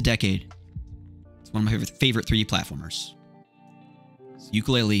favorite games of the decade. It's one of my favorite 3D platformers. So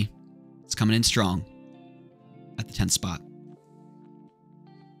Yooka-Laylee is coming in strong at the 10th spot.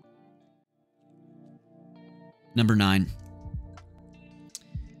 Number 9.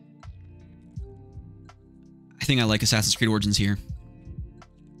 I think I like Assassin's Creed Origins here.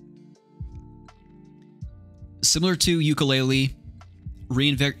 Similar to Yooka-Laylee,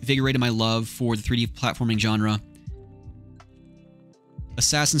 reinvigorated my love for the 3D platforming genre.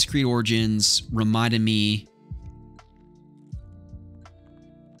 Assassin's Creed Origins reminded me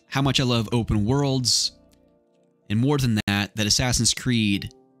how much I love open worlds, and more than that, that Assassin's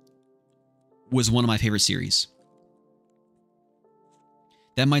Creed was one of my favorite series.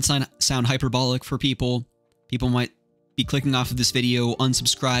 That might sound hyperbolic for people. People might be clicking off of this video,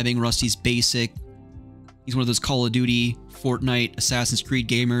 unsubscribing. Rusty's basic. He's one of those Call of Duty, Fortnite, Assassin's Creed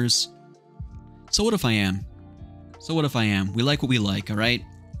gamers. So what if I am? So what if I am? We like what we like, all right?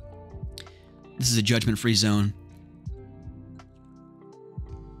 This is a judgment-free zone.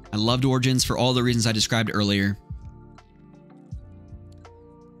 I loved Origins for all the reasons I described earlier.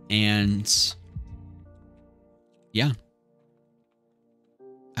 And yeah.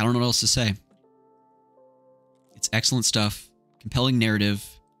 I don't know what else to say. It's excellent stuff. Compelling narrative.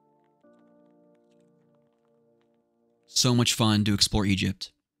 So much fun to explore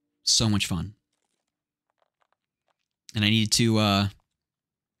Egypt. So much fun. And I need to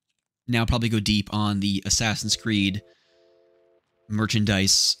now probably go deep on the Assassin's Creed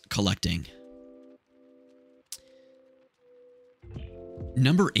merchandise collecting.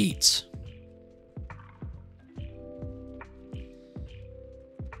 Number 8.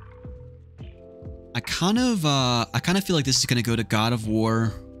 I kind of feel like this is going to go to God of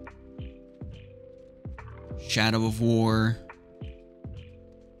War, Shadow of War.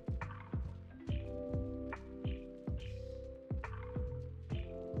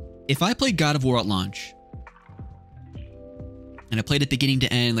 If I played God of War at launch, and I played it beginning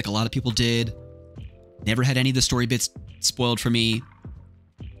to end like a lot of people did, never had any of the story bits spoiled for me,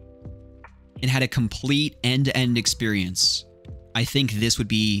 and had a complete end-to-end experience, I think this would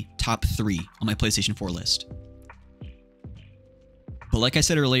be top 3 on my PlayStation 4 list. But like I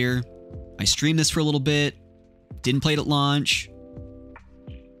said earlier, I streamed this for a little bit, didn't play it at launch,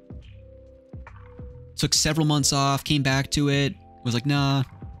 took several months off, came back to it, was like, nah,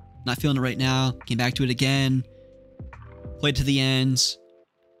 not feeling it right now, came back to it again, played to the end,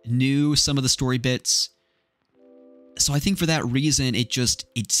 knew some of the story bits. So I think for that reason, it's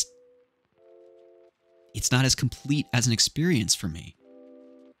not as complete as an experience for me.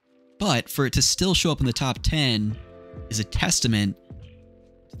 But for it to still show up in the top 10 is a testament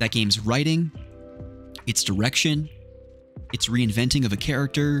to that game's writing, its direction, its reinventing of a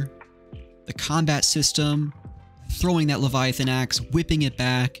character, the combat system, throwing that Leviathan axe, whipping it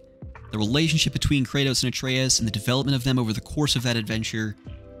back, the relationship between Kratos and Atreus and the development of them over the course of that adventure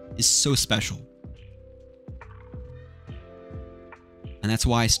is so special. And that's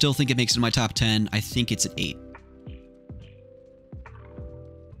why I still think it makes it in my top 10. I think it's at 8.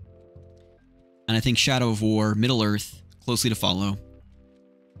 And I think Shadow of War, Middle-earth, closely to follow.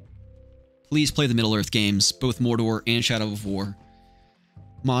 Please play the Middle-earth games, both Mordor and Shadow of War.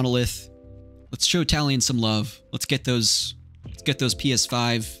 Monolith, let's show Talion some love. Let's get those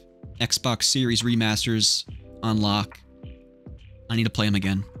PS5, Xbox Series remasters on lock. I need to play them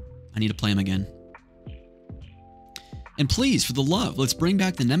again. And please, for the love, let's bring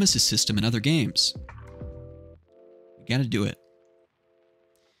back the Nemesis system in other games. We gotta do it.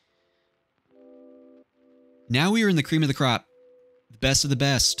 Now we are in the cream of the crop. The best of the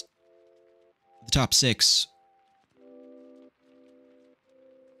best. The top 6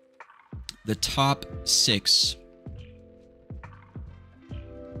 the top 6.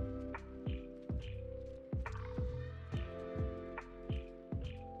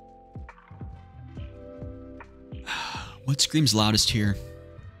 What screams loudest here?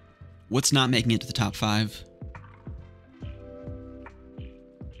 What's not making it to the top 5?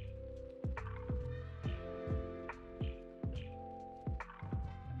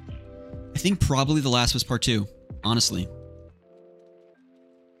 I think probably The Last of Us Part 2, honestly.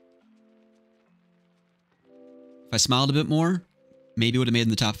 If I smiled a bit more, maybe it would have made it in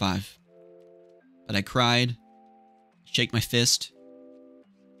the top 5. But I cried, shake my fist,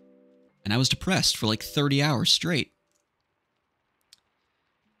 and I was depressed for like 30 hours straight.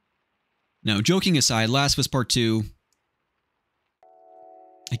 No, joking aside, Last of Us Part 2,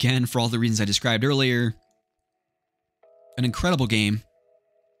 again, for all the reasons I described earlier, an incredible game,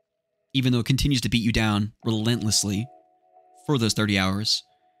 even though it continues to beat you down relentlessly for those 30 hours.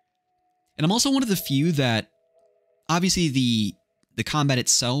 And I'm also one of the few that, obviously, the combat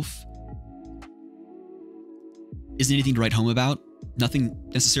itself isn't anything to write home about. Nothing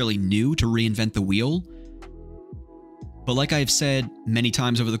necessarily new to reinvent the wheel. But like I've said many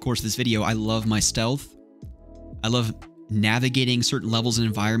times over the course of this video, I love my stealth. I love navigating certain levels and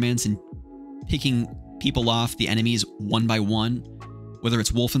environments and picking people off, the enemies, one by one. Whether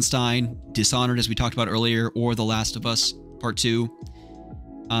it's Wolfenstein, Dishonored, as we talked about earlier, or The Last of Us Part 2.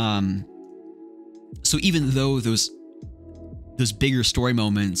 So even though those bigger story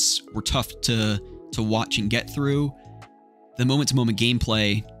moments were tough to watch and get through, the moment-to-moment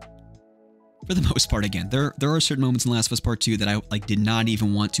gameplay, for the most part, again, there are certain moments in Last of Us Part 2 that I did not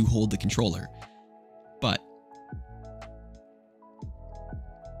even want to hold the controller. But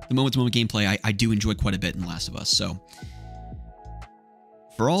the moment-to-moment gameplay I do enjoy quite a bit in Last of Us. So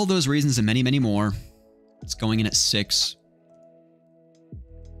for all those reasons and many, many more, it's going in at 6.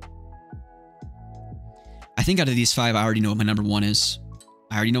 I think out of these 5, I already know what my number 1 is.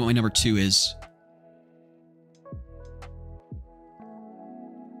 I already know what my number 2 is.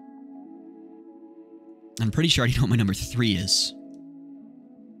 I'm pretty sure I already know what my number 3 is.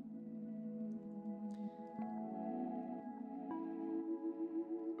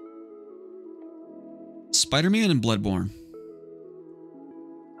 Spider-Man and Bloodborne.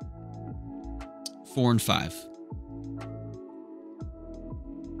 4 and 5.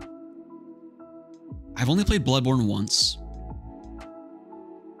 I've only played Bloodborne once.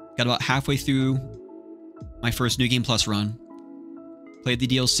 Got about halfway through my first New Game Plus run. Played the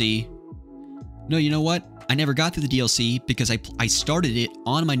DLC. No, you know what? I never got through the DLC because I started it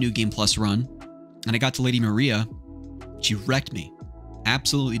on my New Game Plus run, and I got to Lady Maria. She wrecked me.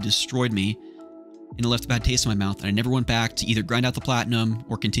 Absolutely destroyed me, and it left a bad taste in my mouth, and I never went back to either grind out the platinum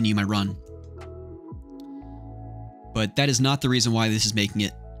or continue my run. But that is not the reason why this is making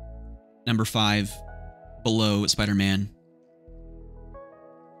it number 5 below Spider-Man.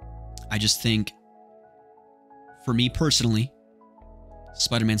 I just think, for me personally,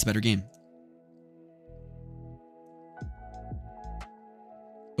 Spider-Man's a better game.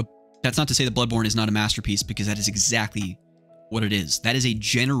 But that's not to say that Bloodborne is not a masterpiece, because that is exactly what it is. That is a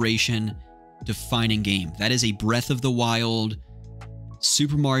generation-defining game. That is a Breath of the Wild,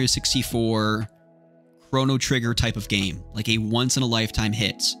 Super Mario 64, Chrono Trigger type of game. Like a once-in-a-lifetime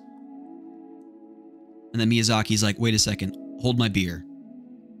hit. And then Miyazaki's like, wait a second, hold my beer.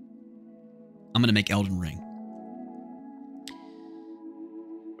 I'm going to make Elden Ring.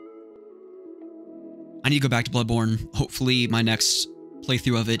 I need to go back to Bloodborne. Hopefully my next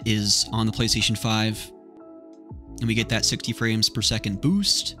playthrough of it is on the PlayStation 5. And we get that 60 frames per second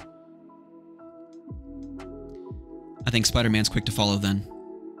boost. I think Spider-Man's quick to follow then.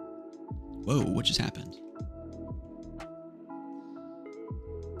 Whoa, what just happened?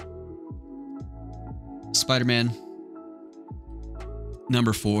 Spider-Man,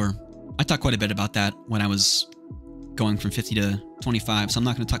 number 4. I talked quite a bit about that when I was going from 50 to 25, so I'm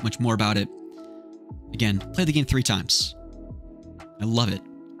not going to talk much more about it. Again, played the game 3 times. I love it.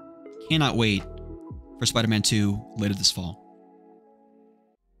 Cannot wait for Spider-Man 2 later this fall.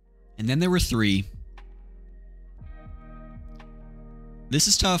 And then there were 3. This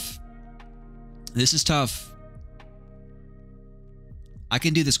is tough. This is tough. I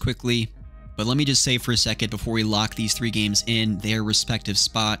can do this quickly, but let me just say for a second before we lock these 3 games in their respective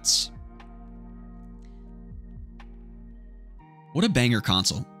spots. What a banger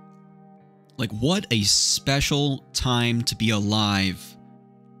console. Like, what a special time to be alive.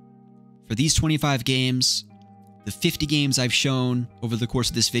 For these 25 games, the 50 games I've shown over the course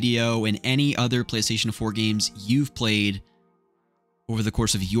of this video, and any other PlayStation 4 games you've played over the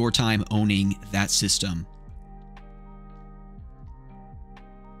course of your time owning that system.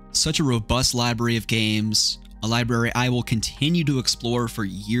 Such a robust library of games, a library I will continue to explore for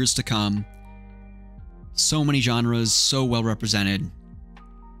years to come. So many genres, so well represented.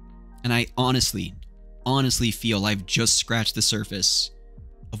 And I honestly feel I've just scratched the surface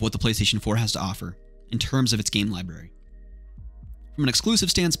of what the PlayStation 4 has to offer in terms of its game library. From an exclusive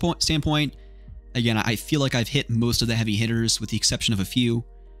standpoint, again, I feel like I've hit most of the heavy hitters with the exception of a few.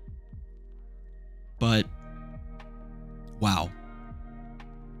 But, wow.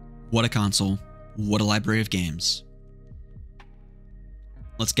 What a console. What a library of games.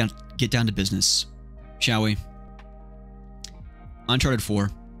 Let's get down to business, shall we? Uncharted 4.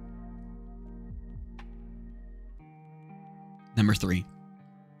 Number 3.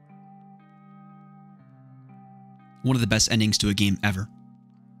 One of the best endings to a game ever,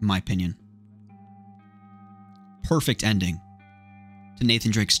 in my opinion. Perfect ending to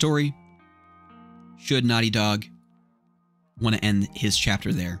Nathan Drake's story. Should Naughty Dog want to end his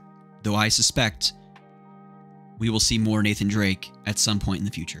chapter there? Though I suspect we will see more Nathan Drake at some point in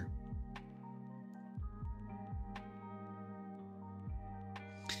the future.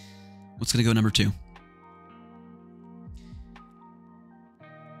 What's going to go number 2?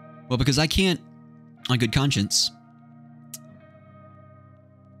 Well, because I can't, on good conscience,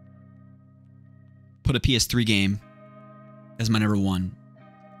 put a PS3 game as my number 1.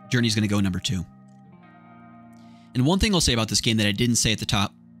 Journey's going to go number 2. And one thing I'll say about this game that I didn't say at the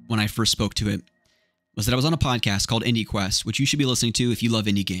top when I first spoke to it was that I was on a podcast called Indie Quest, which you should be listening to if you love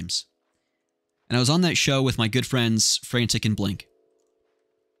indie games. And I was on that show with my good friends Frantic and Blink.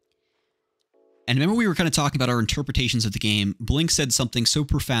 And remember we were kind of talking about our interpretations of the game. Blink said something so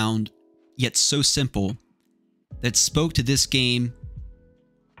profound, yet so simple, that spoke to this game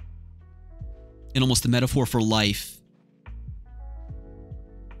in almost a metaphor for life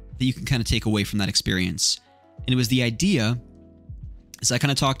that you can kind of take away from that experience. And it was the idea, as I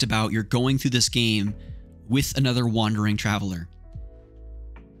kind of talked about, you're going through this game with another wandering traveler.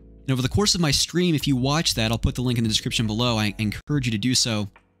 And over the course of my stream, if you watch that, I'll put the link in the description below. I encourage you to do so.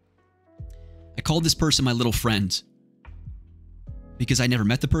 I called this person my little friend because I never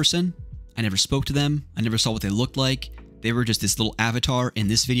met the person. I never spoke to them. I never saw what they looked like. They were just this little avatar in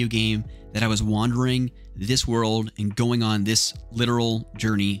this video game that I was wandering this world and going on this literal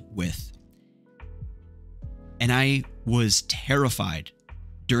journey with. And I was terrified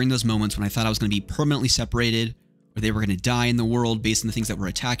during those moments when I thought I was going to be permanently separated or they were going to die in the world based on the things that were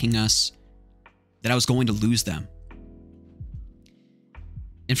attacking us, that I was going to lose them.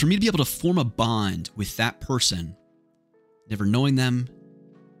 And for me to be able to form a bond with that person, never knowing them,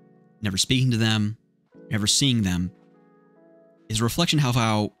 never speaking to them, never seeing them, is a reflection of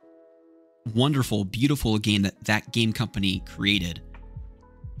how wonderful, beautiful a game that game company created.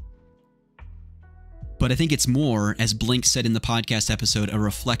 But I think it's more, as Blink said in the podcast episode, a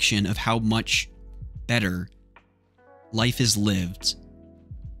reflection of how much better life is lived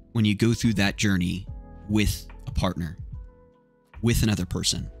when you go through that journey with a partner, with another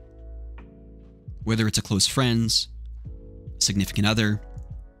person. Whether it's a close friend, a significant other,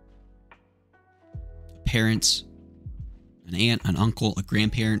 a parent, an aunt, an uncle, a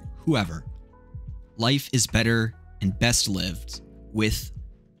grandparent, whoever. Life is better and best lived with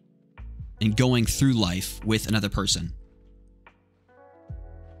and going through life with another person.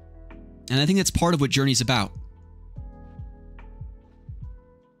 And I think that's part of what Journey's about.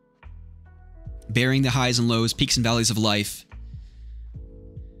 Bearing the highs and lows, peaks and valleys of life,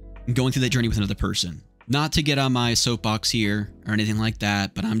 and going through that journey with another person. Not to get on my soapbox here or anything like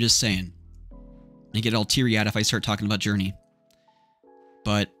that, but I'm just saying. I get all teary-eyed if I start talking about Journey.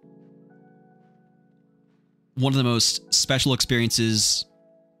 But one of the most special experiences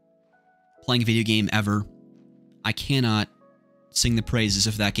playing a video game ever. I cannot sing the praises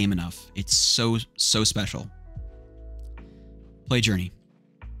of that game enough. It's so, so special. Play Journey.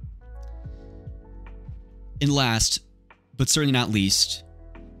 And last, but certainly not least,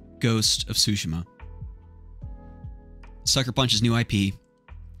 Ghost of Tsushima. Sucker Punch's new IP.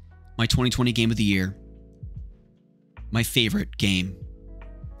 My 2020 game of the year. My favorite game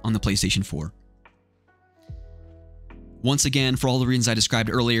on the PlayStation 4. Once again, for all the reasons I described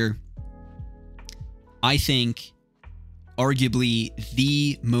earlier, I think arguably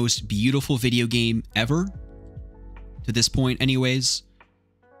the most beautiful video game ever, to this point anyways.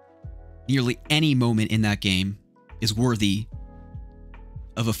 Nearly any moment in that game is worthy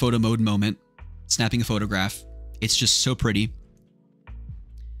of a photo mode moment, snapping a photograph. It's just so pretty.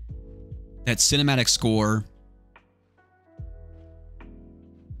 That cinematic score,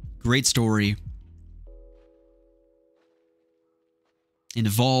 great story,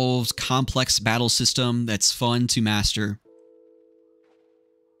 involved, complex battle system that's fun to master.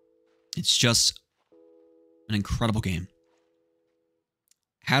 It's just an incredible game.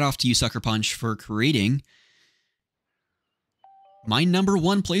 Hat off to you, Sucker Punch, for creating my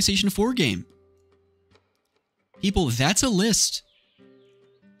 #1 PlayStation 4 game. People, that's a list.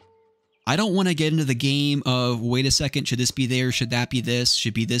 I don't want to get into the game of, wait a second, should this be there? Should that be this?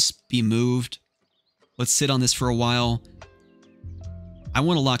 Should this be moved? Let's sit on this for a while. I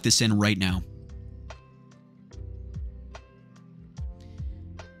want to lock this in right now.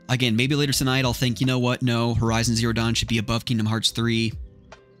 Again, maybe later tonight I'll think, you know what? No, Horizon Zero Dawn should be above Kingdom Hearts 3.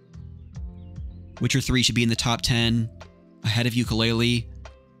 Witcher 3 should be in the top 10, ahead of Yooka-Laylee.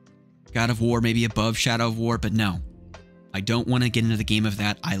 God of War maybe above Shadow of War, but no. I don't want to get into the game of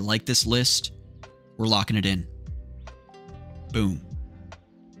that. I like this list. We're locking it in. Boom.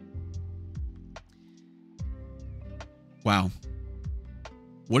 Wow.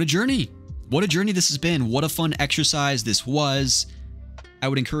 What a journey. What a journey this has been. What a fun exercise this was. I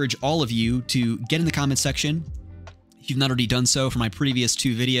would encourage all of you to get in the comments section. If you've not already done so for my previous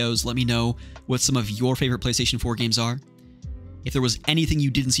 2 videos, let me know what some of your favorite PlayStation 4 games are. If there was anything you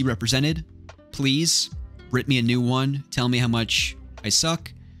didn't see represented, please rip me a new one. Tell me how much I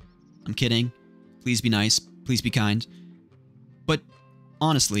suck. I'm kidding. Please be nice. Please be kind. But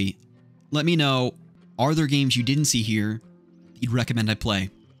honestly, let me know, are there games you didn't see here that you'd recommend I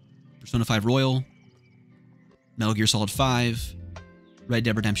play? Persona 5 Royal, Metal Gear Solid 5, Red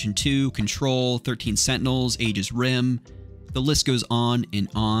Dead Redemption 2, Control, 13 Sentinels, Aegis Rim. The list goes on and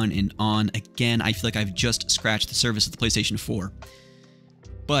on and on. Again, I feel like I've just scratched the surface of the PlayStation 4.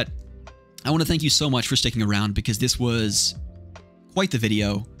 But I want to thank you so much for sticking around, because this was quite the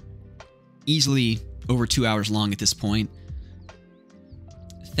video. Easily over 2 hours long at this point.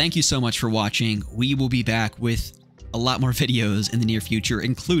 Thank you so much for watching. We will be back with a lot more videos in the near future,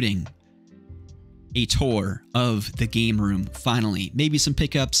 including a tour of the game room, finally. Maybe some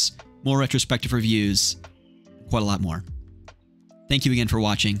pickups, more retrospective reviews, quite a lot more. Thank you again for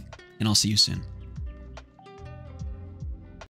watching, and I'll see you soon.